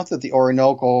out the mouth of the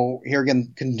Orinoco. Here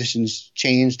again, conditions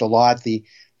changed a lot. The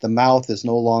mouth is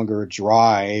no longer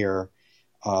dry or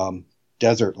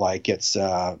desert-like. It's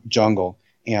jungle,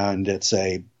 and it's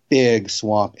a big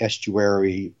swamp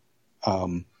estuary,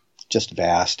 just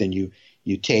vast. And you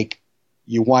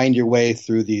wind your way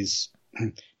through these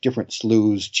different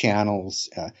sloughs, channels,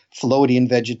 floating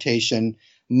vegetation,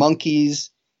 monkeys,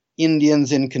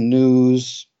 Indians in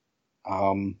canoes.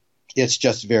 It's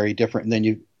just very different.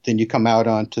 And then you come out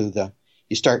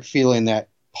you start feeling that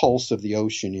pulse of the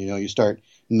ocean. You start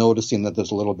noticing that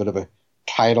there's a little bit of a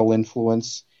tidal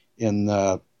influence in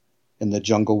the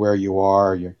jungle where you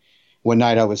are. One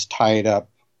night I was tied up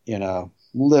in it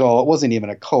wasn't even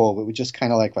a cove. It was just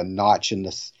kind of like a notch in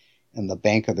the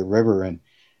bank of the river.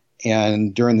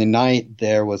 And during the night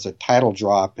there was a tidal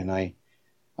drop, and I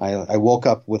woke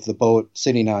up with the boat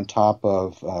sitting on top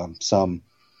of some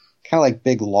kind of like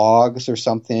big logs or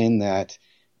something that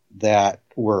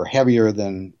were heavier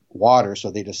than water,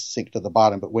 so they just sink to the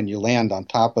bottom. But when you land on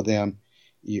top of them,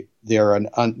 they're an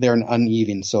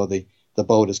uneven, so the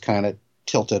boat is kind of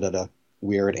tilted at a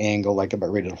weird angle, like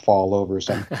about ready to fall over or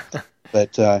something.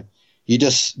 But you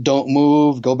just don't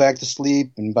move, go back to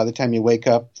sleep, and by the time you wake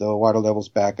up, the water level's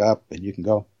back up, and you can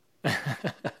go.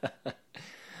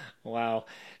 Wow.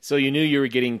 So you knew you were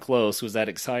getting close. Was that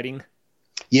exciting?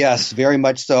 Yes, very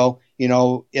much so.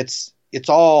 It's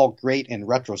all great in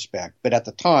retrospect, but at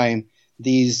the time,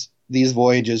 these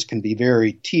voyages can be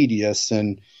very tedious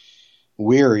and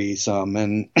wearisome,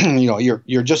 and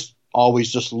you're just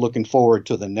always just looking forward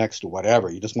to the next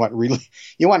whatever. You just want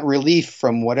relief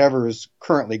from whatever is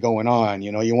currently going on.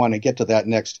 You want to get to that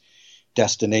next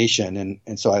destination,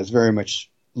 and so I was very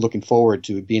much looking forward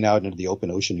to being out into the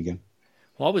open ocean again.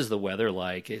 What was the weather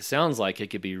like? It sounds like it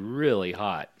could be really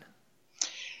hot.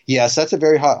 Yes, that's a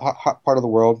very hot part of the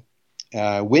world.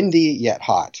 Windy yet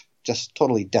hot, just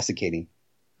totally desiccating.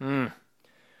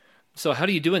 So how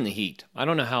do you do in the heat? I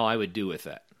don't know how I would do with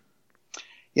that.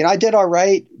 I did all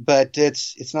right, but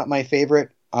it's not my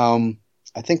favorite. I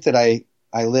think that I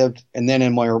lived, and then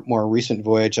in my more recent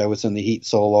voyage, I was in the heat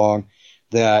so long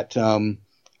that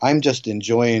I'm just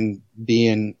enjoying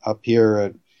being up here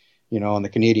at, on the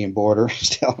Canadian border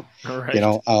still. Right.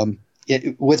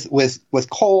 With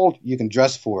cold, you can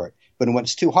dress for it, but when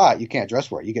it's too hot, you can't dress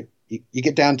for it. You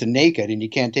get down to naked, and you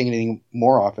can't take anything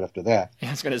more off it after that.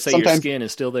 I was going to say your skin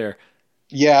is still there.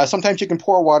 Yeah, sometimes you can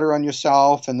pour water on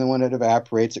yourself, and then when it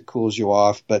evaporates, it cools you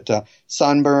off. But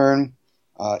sunburn,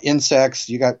 insects,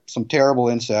 you got some terrible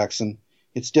insects, and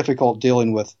it's difficult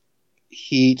dealing with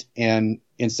heat and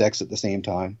insects at the same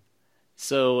time.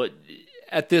 So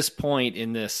at this point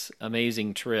in this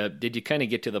amazing trip, did you kind of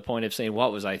get to the point of saying,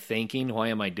 what was I thinking? Why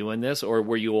am I doing this? Or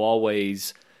were you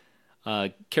always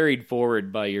carried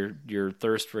forward by your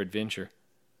thirst for adventure?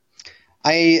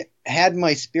 I had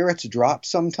my spirits drop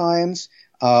sometimes.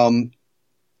 And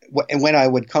when I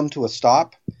would come to a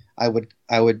stop, I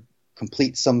would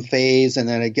complete some phase, and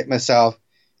then I'd get myself,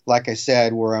 like I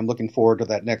said, where I'm looking forward to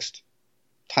that next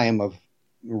time of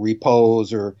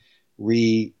repose or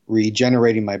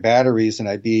regenerating my batteries, and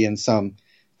I'd be in some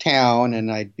town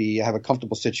and I'd have a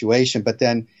comfortable situation. But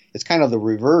then it's kind of the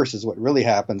reverse is what really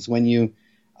happens when you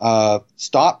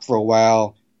stop for a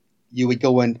while. I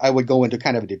would go into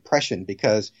kind of a depression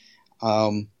because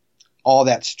all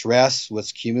that stress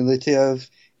was cumulative,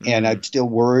 and I'm still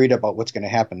worried about what's going to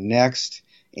happen next,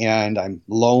 and I'm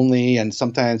lonely, and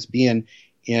sometimes being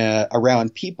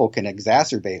around people can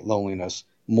exacerbate loneliness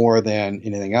more than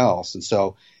anything else. And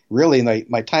so really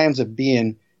my times of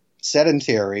being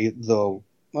sedentary, though,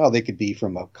 well, they could be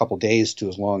from a couple days to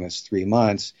as long as 3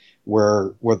 months,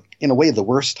 were in a way the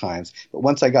worst times. But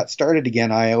once I got started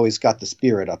again, I always got the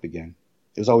spirit up again.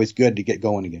 It was always good to get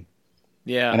going again.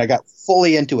 Yeah. And I got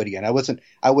fully into it again. I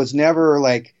was never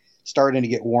like starting to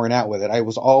get worn out with it. I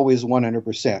was always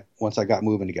 100% once I got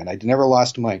moving again. I never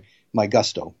lost my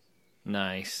gusto.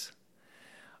 Nice.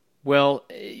 Well,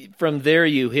 from there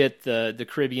you hit the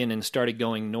Caribbean and started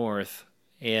going north.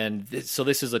 And so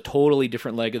this is a totally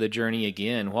different leg of the journey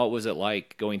again. What was it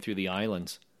like going through the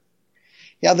islands?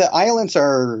 Yeah, the islands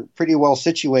are pretty well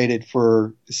situated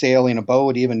for sailing a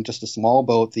boat, even just a small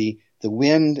boat. The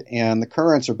wind and the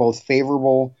currents are both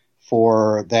favorable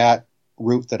for that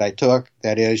route that I took.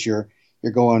 That is, you're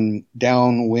going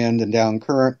downwind and down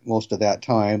current most of that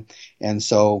time. And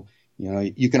so,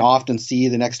 you can often see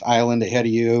the next island ahead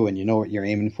of you, and you know what you're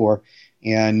aiming for.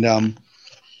 And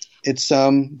it's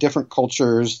different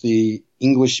cultures, the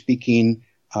English-speaking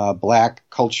black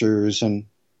cultures and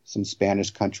some Spanish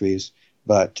countries.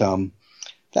 But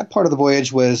that part of the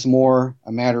voyage was more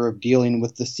a matter of dealing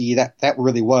with the sea. That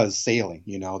really was sailing.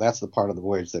 That's the part of the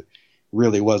voyage that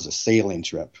really was a sailing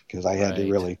trip, because I had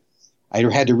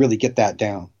to really get that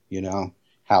down.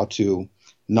 How to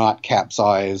not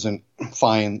capsize and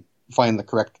find the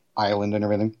correct island and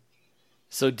everything.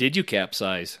 So did you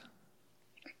capsize?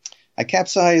 I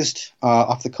capsized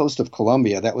off the coast of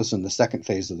Colombia. That was in the second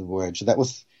phase of the voyage. That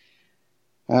was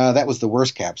the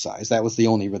worst capsize. That was the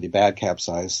only really bad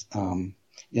capsize.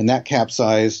 In that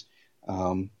capsize,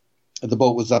 the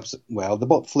boat was up. Well, the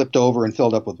boat flipped over and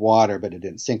filled up with water, but it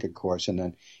didn't sink, of course. And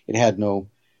then it had no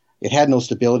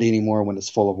stability anymore when it's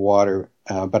full of water.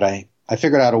 But I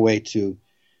figured out a way to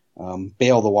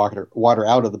bail the water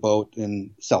out of the boat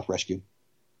and self-rescue.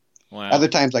 Wow. Other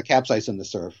times I capsized in the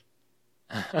surf.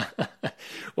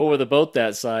 Well, with a boat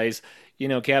that size,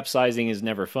 capsizing is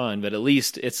never fun, but at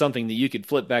least it's something that you could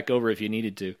flip back over if you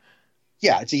needed to.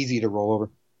 Yeah, it's easy to roll over.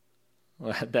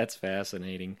 Well, that's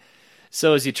fascinating.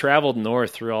 So as you traveled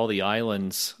north through all the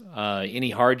islands,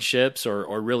 any hardships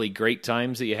or really great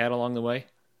times that you had along the way?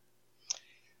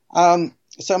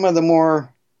 Some of the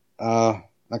more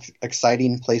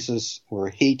exciting places were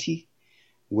Haiti,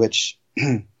 which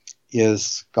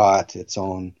is got its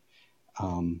own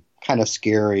kind of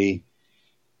scary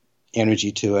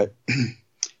energy to it.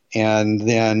 And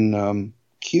then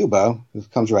Cuba, who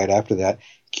comes right after that,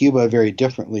 Cuba very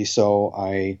differently. So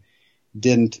I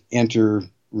didn't enter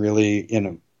really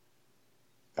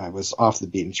I was off the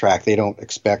beaten track. They don't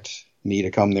expect me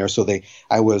to come there. So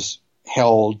I was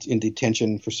held in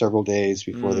detention for several days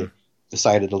before they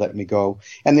decided to let me go.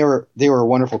 And they were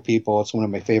wonderful people. It's one of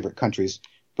my favorite countries,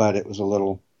 but it was a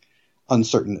little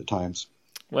uncertain at times.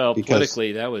 Well,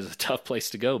 politically, that was a tough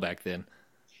place to go back then.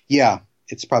 Yeah,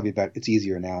 it's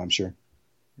easier now, I'm sure.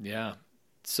 Yeah.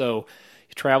 So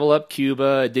you travel up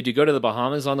Cuba. Did you go to the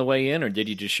Bahamas on the way in, or did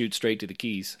you just shoot straight to the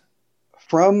Keys?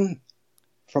 From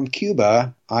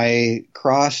Cuba, I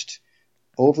crossed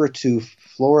over to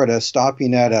Florida,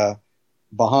 stopping at a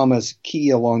Bahamas key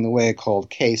along the way called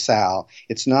Cay Sal.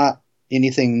 It's not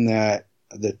anything that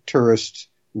the tourist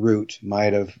route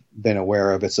might have been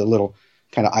aware of. It's a little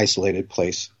kind of isolated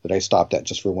place that I stopped at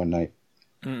just for one night.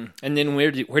 Mm. And then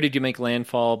where did you make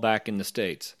landfall back in the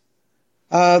States?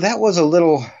 That was a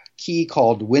little key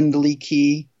called Windley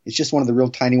Key. It's just one of the real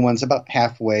tiny ones, about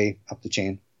halfway up the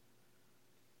chain.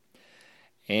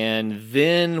 And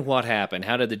then what happened?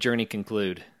 How did the journey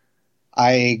conclude?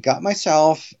 I got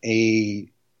myself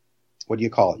what do you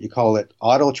call it? You call it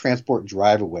Auto Transport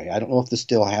Drive-Away. I don't know if this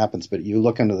still happens, but you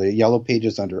look under the yellow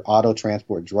pages under Auto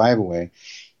Transport Drive-Away,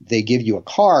 they give you a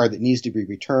car that needs to be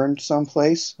returned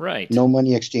someplace. Right. No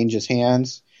money exchanges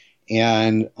hands.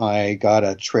 And I got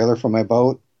a trailer for my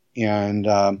boat, and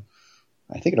I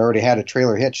think it already had a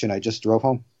trailer hitch, and I just drove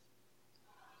home.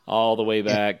 All the way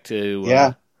back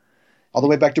to... all the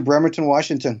way back to Bremerton,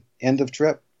 Washington. End of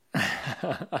trip.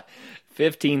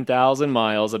 15,000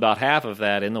 miles, about half of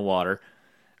that in the water.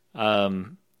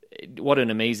 What an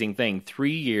amazing thing.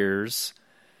 3 years.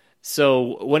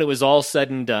 So when it was all said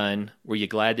and done, were you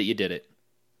glad that you did it?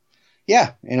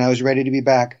 Yeah, and I was ready to be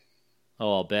back.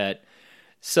 Oh, I'll bet.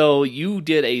 So you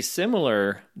did a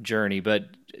similar journey, but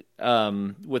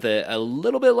with a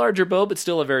little bit larger boat, but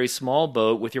still a very small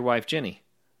boat with your wife, Jenny.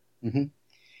 Mm-hmm.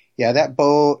 Yeah, that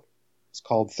boat is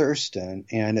called Thurston,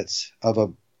 and it's of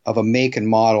a make and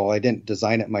model. I didn't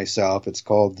design it myself. It's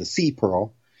called the Sea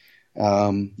Pearl.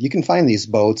 You can find these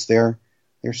boats. They're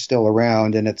still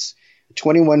around, and it's a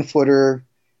 21-footer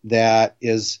that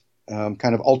is kind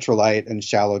of ultralight and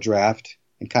shallow draft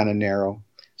and kind of narrow.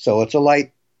 So it's a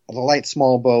light,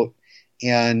 small boat,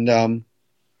 and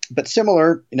but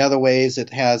similar in other ways.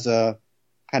 It has a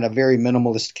kind of very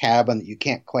minimalist cabin that you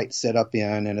can't quite sit up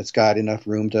in, and it's got enough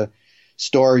room to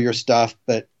store your stuff,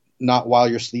 but not while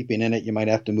you're sleeping in it. You might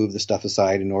have to move the stuff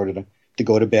aside in order to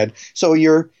go to bed. So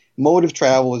your mode of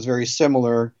travel is very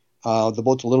similar. The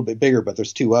boat's a little bit bigger, but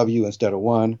there's two of you instead of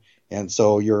one. And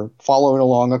so you're following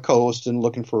along a coast and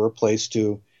looking for a place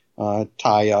to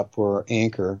tie up or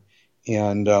anchor,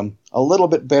 and a little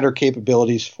bit better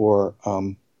capabilities for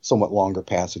somewhat longer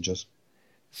passages.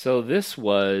 So this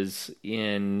was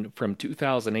from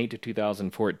 2008 to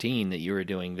 2014 that you were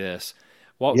doing this.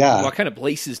 What kind of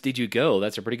places did you go?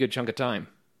 That's a pretty good chunk of time.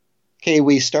 Okay,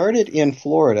 we started in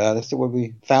Florida. That's where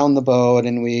we found the boat,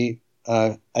 and we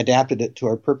adapted it to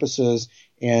our purposes,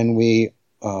 and we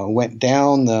went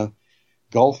down the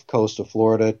Gulf Coast of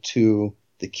Florida to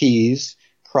the Keys,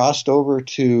 crossed over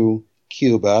to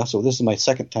Cuba. So this is my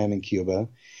second time in Cuba.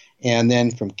 And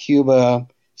then from Cuba,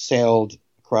 sailed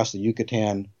across the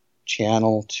Yucatan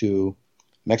Channel to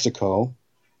Mexico.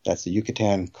 That's the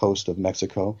Yucatan coast of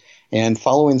Mexico. And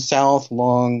following south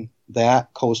along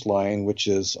that coastline, which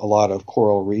is a lot of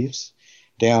coral reefs,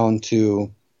 down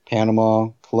to Panama,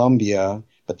 Colombia.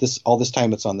 But all this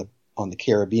time it's on the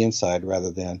Caribbean side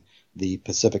rather than the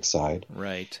Pacific side.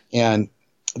 Right. And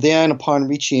then upon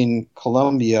reaching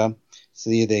Colombia, this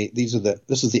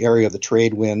is the area of the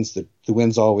trade winds. The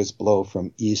winds always blow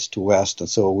from east to west, and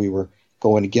so we were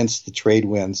going against the trade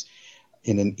winds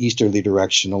in an easterly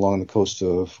direction along the coast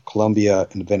of Colombia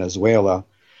and Venezuela,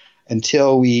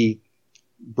 until we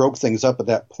broke things up at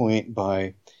that point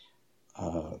by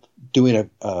doing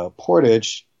a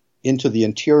portage into the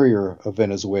interior of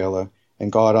Venezuela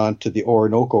and got onto the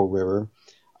Orinoco River.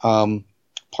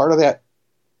 Part of that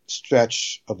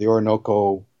stretch of the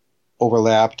Orinoco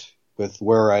overlapped with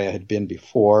where I had been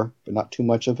before, but not too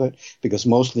much of it, because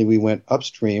mostly we went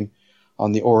upstream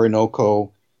on the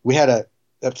Orinoco.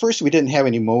 At first we didn't have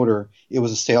any motor. It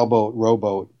was a sailboat,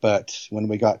 rowboat, but when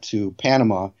we got to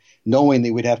Panama, knowing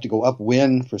that we'd have to go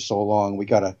upwind for so long, we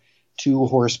got a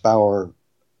 2-horsepower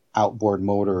outboard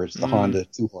motor. It's the Honda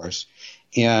 2-horse.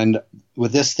 And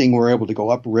with this thing, we're able to go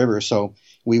upriver. So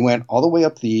we went all the way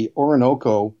up the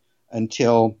Orinoco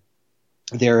until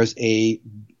there's the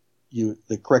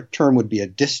correct term would be a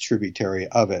distributary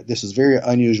of it. This is a very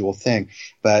unusual thing,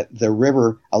 but the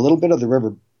river, a little bit of the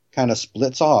river kind of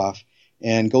splits off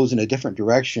and goes in a different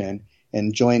direction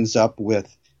and joins up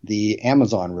with the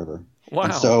Amazon River. Wow.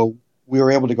 And so we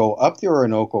were able to go up the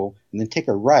Orinoco and then take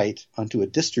a right onto a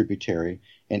distributary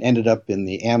and ended up in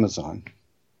the Amazon.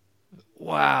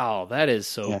 Wow, that is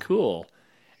so cool.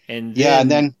 And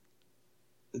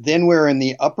then we're in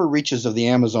the upper reaches of the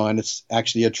Amazon. It's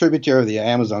actually a tributary of the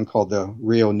Amazon called the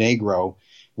Rio Negro,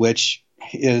 which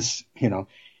is,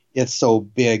 it's so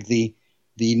big. The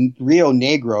Rio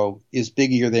Negro is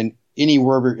bigger than any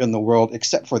river in the world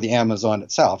except for the Amazon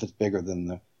itself. It's bigger than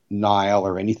the Nile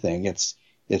or anything. It's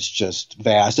just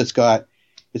vast. It's got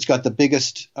the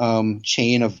biggest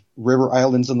chain of river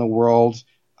islands in the world.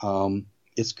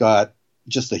 It's got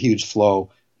just a huge flow.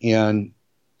 And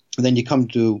then you come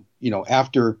to,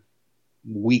 after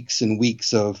weeks and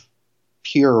weeks of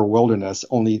pure wilderness,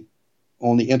 only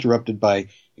interrupted by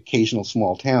occasional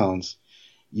small towns,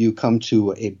 you come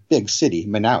to a big city,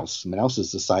 Manaus. Manaus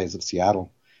is the size of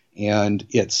Seattle, and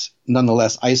it's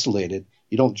nonetheless isolated.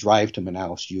 You don't drive to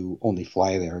Manaus. You only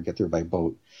fly there or get there by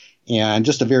boat. And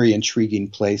just a very intriguing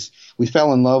place. We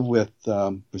fell in love with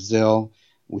Brazil.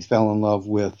 We fell in love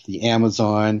with the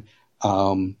Amazon,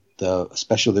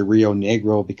 especially the Rio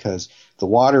Negro, because the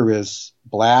water is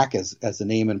black, as the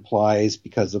name implies,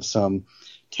 because of some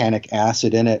tannic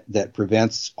acid in it that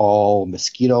prevents all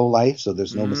mosquito life. So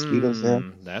there's no mosquitoes there.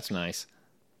 That's nice.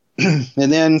 And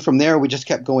then from there, we just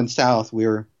kept going south. We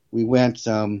went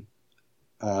here.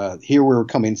 We were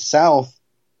coming south,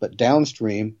 but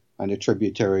downstream on a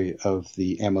tributary of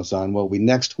the Amazon. Well, we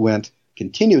next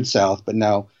continued south, but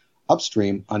now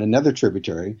upstream on another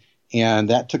tributary, and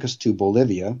that took us to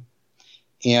Bolivia.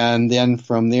 And then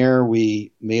from there,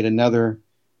 we made another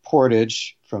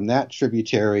portage from that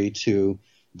tributary to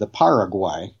the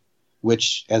Paraguay,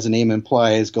 which, as the name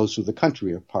implies, goes through the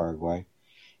country of Paraguay,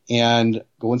 and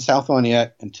going south on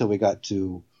it until we got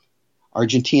to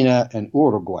Argentina and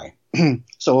Uruguay.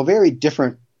 So very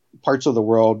different parts of the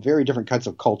world, very different kinds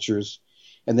of cultures.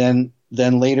 And then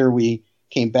later we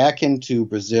came back into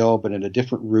Brazil, but in a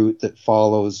different route that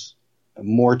follows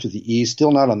more to the east,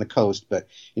 still not on the coast, but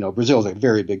Brazil is a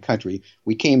very big country.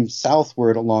 We came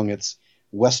southward along its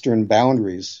western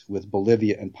boundaries with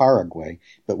Bolivia and Paraguay,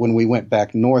 but when we went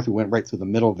back north, we went right through the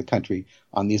middle of the country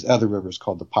on these other rivers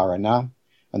called the Paraná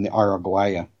and the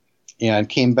Araguaia, and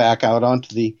came back out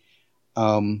onto the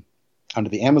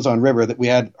Amazon River. That we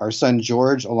had our son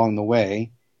George along the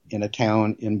way in a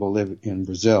town in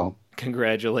Brazil.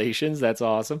 Congratulations, that's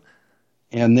awesome.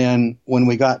 And then when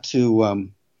we got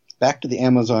to back to the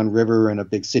Amazon River in a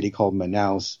big city called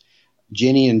Manaus,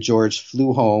 Jenny and George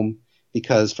flew home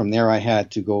because from there I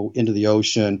had to go into the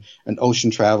ocean, and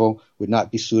ocean travel would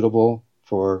not be suitable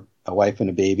for a wife and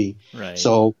a baby. Right.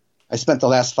 So I spent the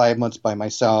last 5 months by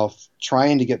myself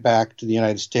trying to get back to the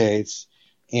United States,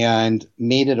 and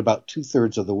made it about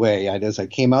 2/3 of the way. As I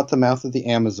came out the mouth of the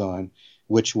Amazon,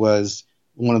 which was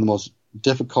one of the most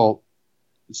difficult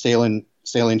sailing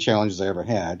challenges I ever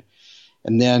had,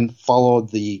 and then followed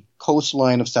the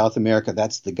coastline of South America.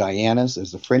 That's the Guyanas.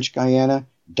 There's the French Guyana,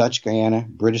 Dutch Guyana,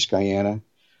 British Guyana,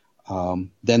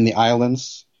 then the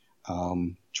islands,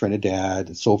 Trinidad,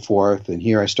 and so forth. And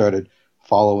here I started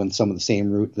following some of the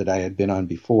same route that I had been on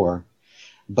before.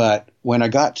 But when I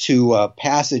got to a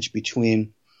passage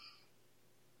between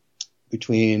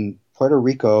Puerto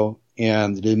Rico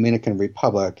and the Dominican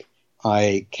Republic,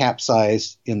 I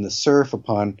capsized in the surf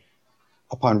upon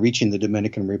reaching the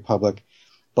Dominican Republic.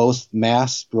 Both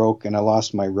masts broke, and I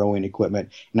lost my rowing equipment.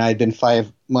 And I had been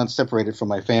 5 months separated from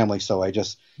my family, so I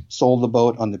just sold the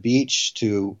boat on the beach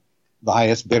to the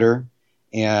highest bidder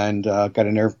and got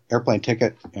an airplane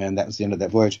ticket, and that was the end of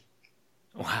that voyage.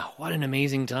 Wow, what an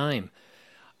amazing time.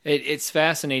 It's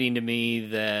fascinating to me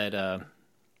that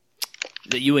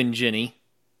that you and Jenny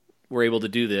were able to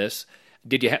do this.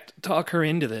 Did you have to talk her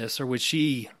into this, or was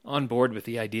she on board with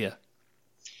the idea?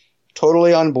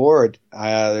 Totally on board.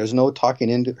 There's no talking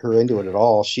her into it at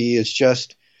all. She is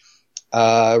just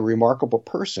a remarkable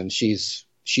person. She's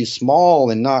small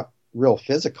and not real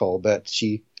physical, but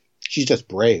she's just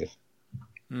brave.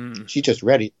 She's just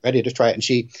ready to try it, and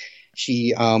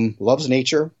she loves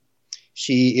nature.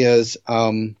 She is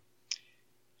how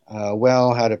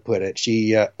to put it?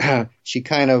 She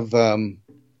kind of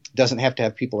doesn't have to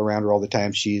have people around her all the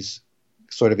time. She's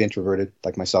sort of introverted,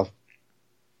 like myself.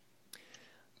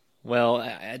 Well,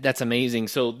 that's amazing.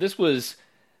 So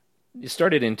it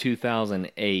started in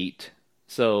 2008.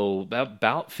 So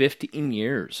about 15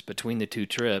 years between the two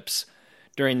trips.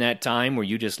 During that time, were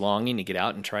you just longing to get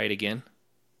out and try it again?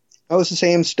 It was the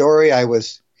same story. I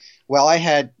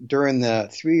had during the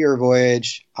 3-year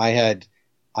voyage, I had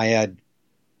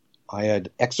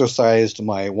exercised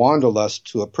my wanderlust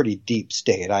to a pretty deep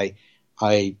state. I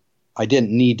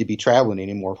didn't need to be traveling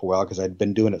anymore for a while because I'd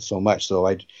been doing it so much. So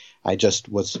I just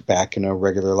was back in a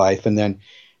regular life, and then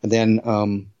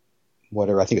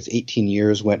whatever, I think it's 18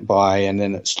 years went by, and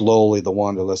then slowly the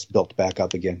wanderlust built back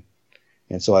up again,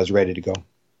 and so I was ready to go.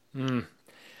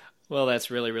 Well,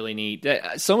 that's really, really neat.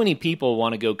 So many people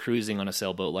want to go cruising on a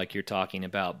sailboat like you're talking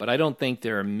about, but I don't think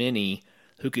there are many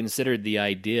who considered the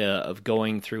idea of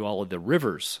going through all of the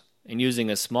rivers and using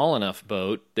a small enough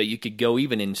boat that you could go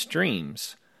even in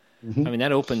streams. Mm-hmm. I mean,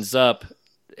 that opens up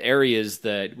areas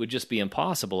that would just be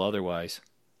impossible otherwise.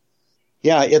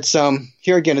 Yeah, it's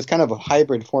here again, it's kind of a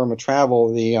hybrid form of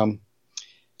travel.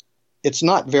 it's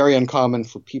not very uncommon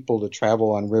for people to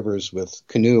travel on rivers with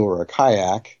canoe or a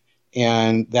kayak,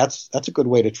 and that's a good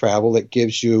way to travel. It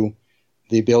gives you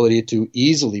the ability to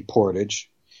easily portage.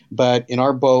 But in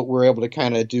our boat, we're able to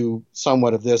kind of do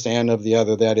somewhat of this and of the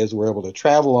other. That is, we're able to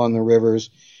travel on the rivers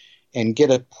and get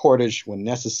a portage when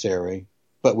necessary,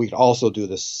 but we can also do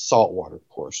the saltwater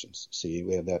portions. See,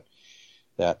 we have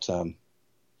that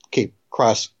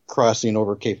crossing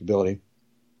over capability.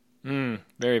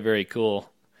 Very, very cool.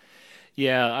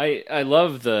 Yeah, I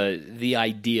love the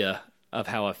idea of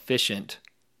how efficient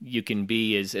you can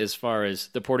be as far as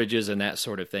the portages and that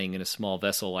sort of thing in a small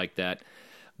vessel like that.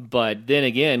 But then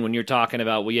again, when you're talking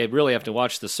about, well, you really have to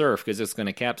watch the surf because it's going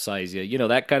to capsize you. You know,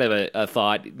 that kind of a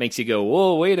thought makes you go,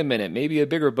 whoa, wait a minute. Maybe a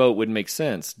bigger boat would make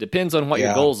sense. Depends on what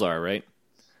your goals are, right?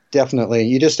 Definitely.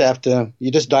 You just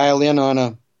dial in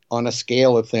on a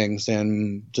scale of things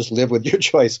and just live with your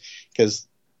choice, because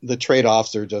the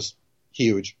trade-offs are just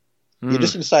huge. You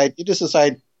just decide this is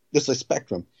a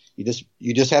spectrum.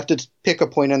 You just have to pick a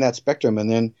point on that spectrum, and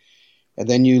then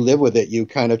you live with it. You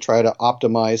kind of try to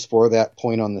optimize for that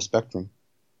point on the spectrum.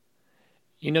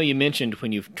 You know, you mentioned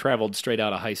when you've traveled straight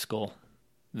out of high school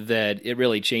that it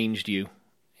really changed you,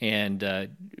 and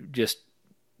just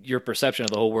your perception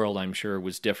of the whole world, I'm sure,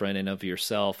 was different, and of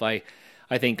yourself. I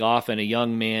think often a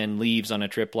young man leaves on a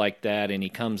trip like that and he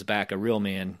comes back a real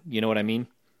man. You know what I mean?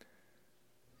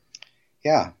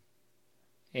 Yeah.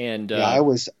 And I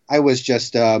was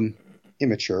just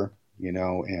immature,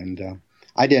 and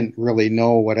I didn't really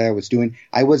know what I was doing.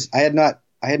 I had not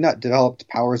developed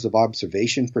powers of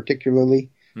observation particularly,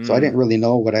 so I didn't really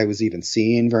know what I was even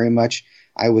seeing very much.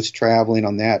 I was traveling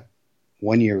on that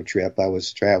 1-year trip. I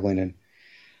was traveling in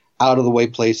out of the way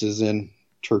places in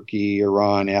Turkey,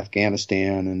 Iran,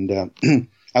 Afghanistan, and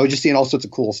I was just seeing all sorts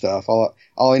of cool stuff. All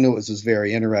I knew was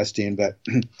very interesting, but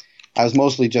I was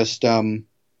mostly just kind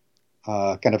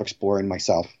of exploring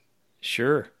myself.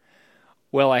 Sure.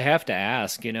 Well, I have to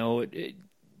ask, you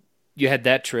had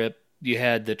that trip, you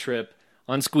had the trip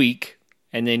on Squeak,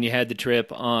 and then you had the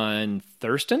trip on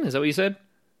Thurston. Is that what you said?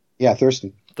 Yeah,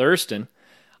 Thurston.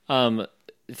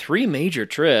 3 major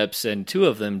trips, and 2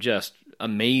 of them just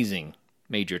amazing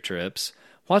major trips.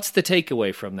 What's the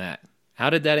takeaway from that? How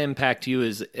did that impact you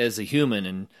as a human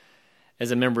and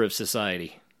as a member of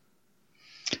society?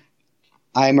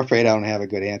 I'm afraid I don't have a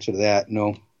good answer to that.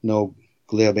 No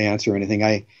glib answer or anything.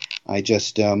 I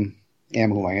just am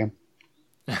who I am.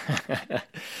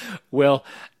 Well,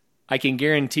 I can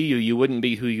guarantee you wouldn't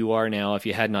be who you are now if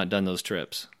you had not done those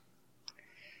trips.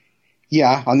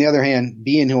 Yeah. On the other hand,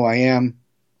 being who I am,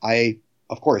 I,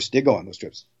 of course, did go on those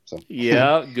trips. So.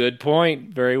 Yeah, good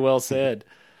point. Very well said.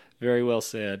 Very well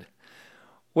said.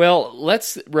 Well,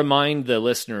 let's remind the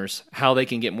listeners how they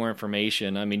can get more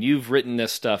information. I mean, you've written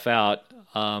this stuff out.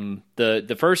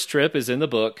 The first trip is in the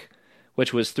book,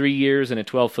 which was 3 years in a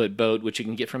 12-foot boat, which you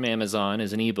can get from Amazon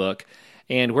as an ebook.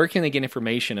 And where can they get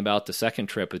information about the second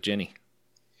trip with Jenny?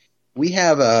 We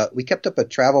kept up a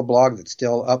travel blog that's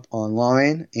still up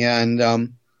online,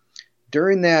 and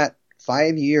during that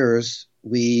 5 years,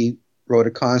 we wrote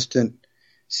a constant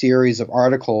series of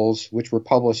articles which were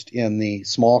published in the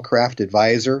Small Craft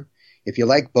Advisor. If you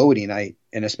like boating,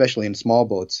 and especially in small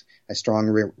boats, I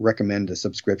strongly recommend a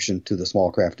subscription to the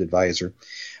Small Craft Advisor.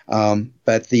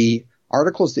 But the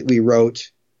articles that we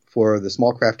wrote for the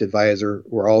Small Craft Advisor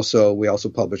we also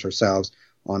publish ourselves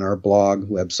on our blog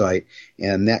website,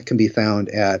 and that can be found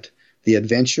at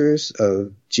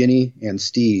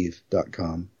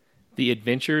theadventuresofjennyandsteve.com.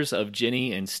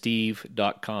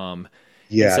 theadventuresofjennyandsteve.com.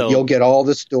 Yeah, so, you'll get all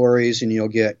the stories, and you'll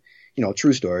get,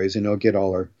 true stories, and you'll get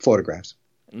all our photographs.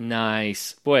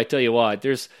 Nice. Boy, I tell you what,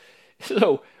 we're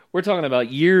talking about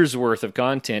years worth of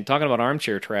content, talking about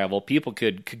armchair travel. People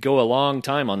could go a long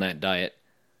time on that diet.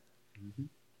 Mm-hmm.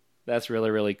 That's really,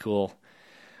 really cool.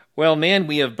 Well, man,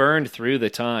 we have burned through the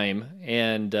time,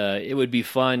 and it would be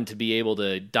fun to be able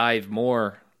to dive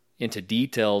more into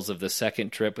details of the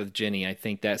second trip with Jenny. I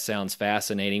think that sounds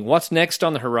fascinating. What's next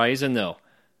on the horizon, though?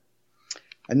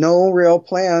 No real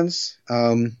plans.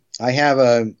 I have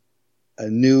a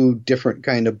new, different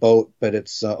kind of boat, but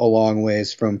it's a long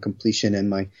ways from completion, and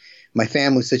my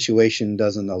family situation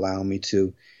doesn't allow me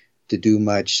to do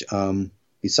much.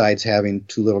 Besides having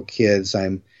 2 little kids,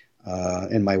 I'm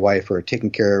and my wife are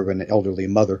taking care of an elderly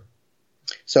mother.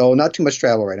 So not too much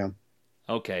travel right now.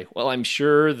 Okay. Well, I'm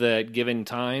sure that given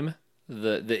time,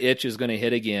 the itch is going to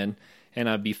hit again, and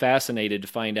I'd be fascinated to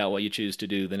find out what you choose to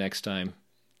do the next time.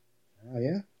 Oh,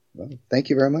 yeah. Well, thank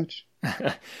you very much.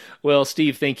 Well,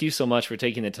 Steve, thank you so much for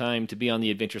taking the time to be on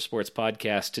the Adventure Sports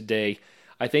Podcast today.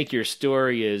 I think your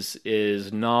story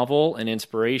is novel and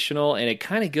inspirational, and it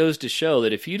kind of goes to show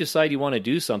that if you decide you want to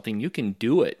do something, you can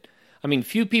do it. I mean,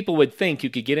 few people would think you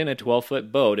could get in a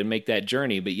 12-foot boat and make that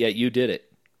journey, but yet you did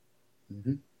it.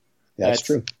 Mm-hmm. That's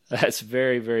true. That's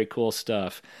very, very cool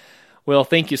stuff. Well,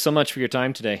 thank you so much for your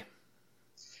time today.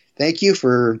 Thank you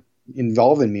for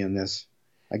involving me in this.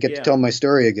 I get to tell my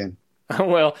story again.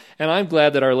 Well, and I'm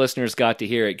glad that our listeners got to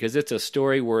hear it because it's a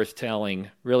story worth telling.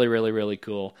 Really, really, really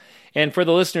cool. And for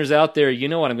the listeners out there, you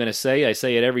know what I'm going to say. I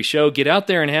say it every show. Get out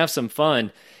there and have some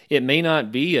fun. It may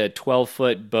not be a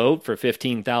 12-foot boat for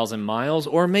 15,000 miles,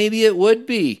 or maybe it would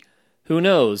be. Who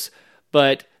knows?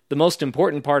 But the most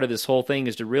important part of this whole thing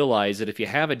is to realize that if you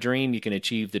have a dream, you can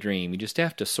achieve the dream. You just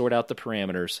have to sort out the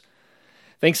parameters.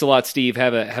 Thanks a lot, Steve.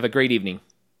 Have a great evening.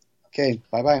 Okay,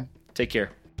 bye-bye. Take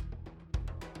care.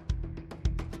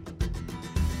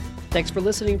 Thanks for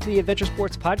listening to the Adventure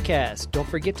Sports Podcast. Don't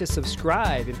forget to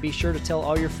subscribe and be sure to tell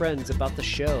all your friends about the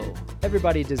show.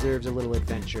 Everybody deserves a little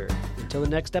adventure. Until the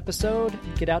next episode,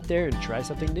 get out there and try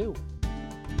something new.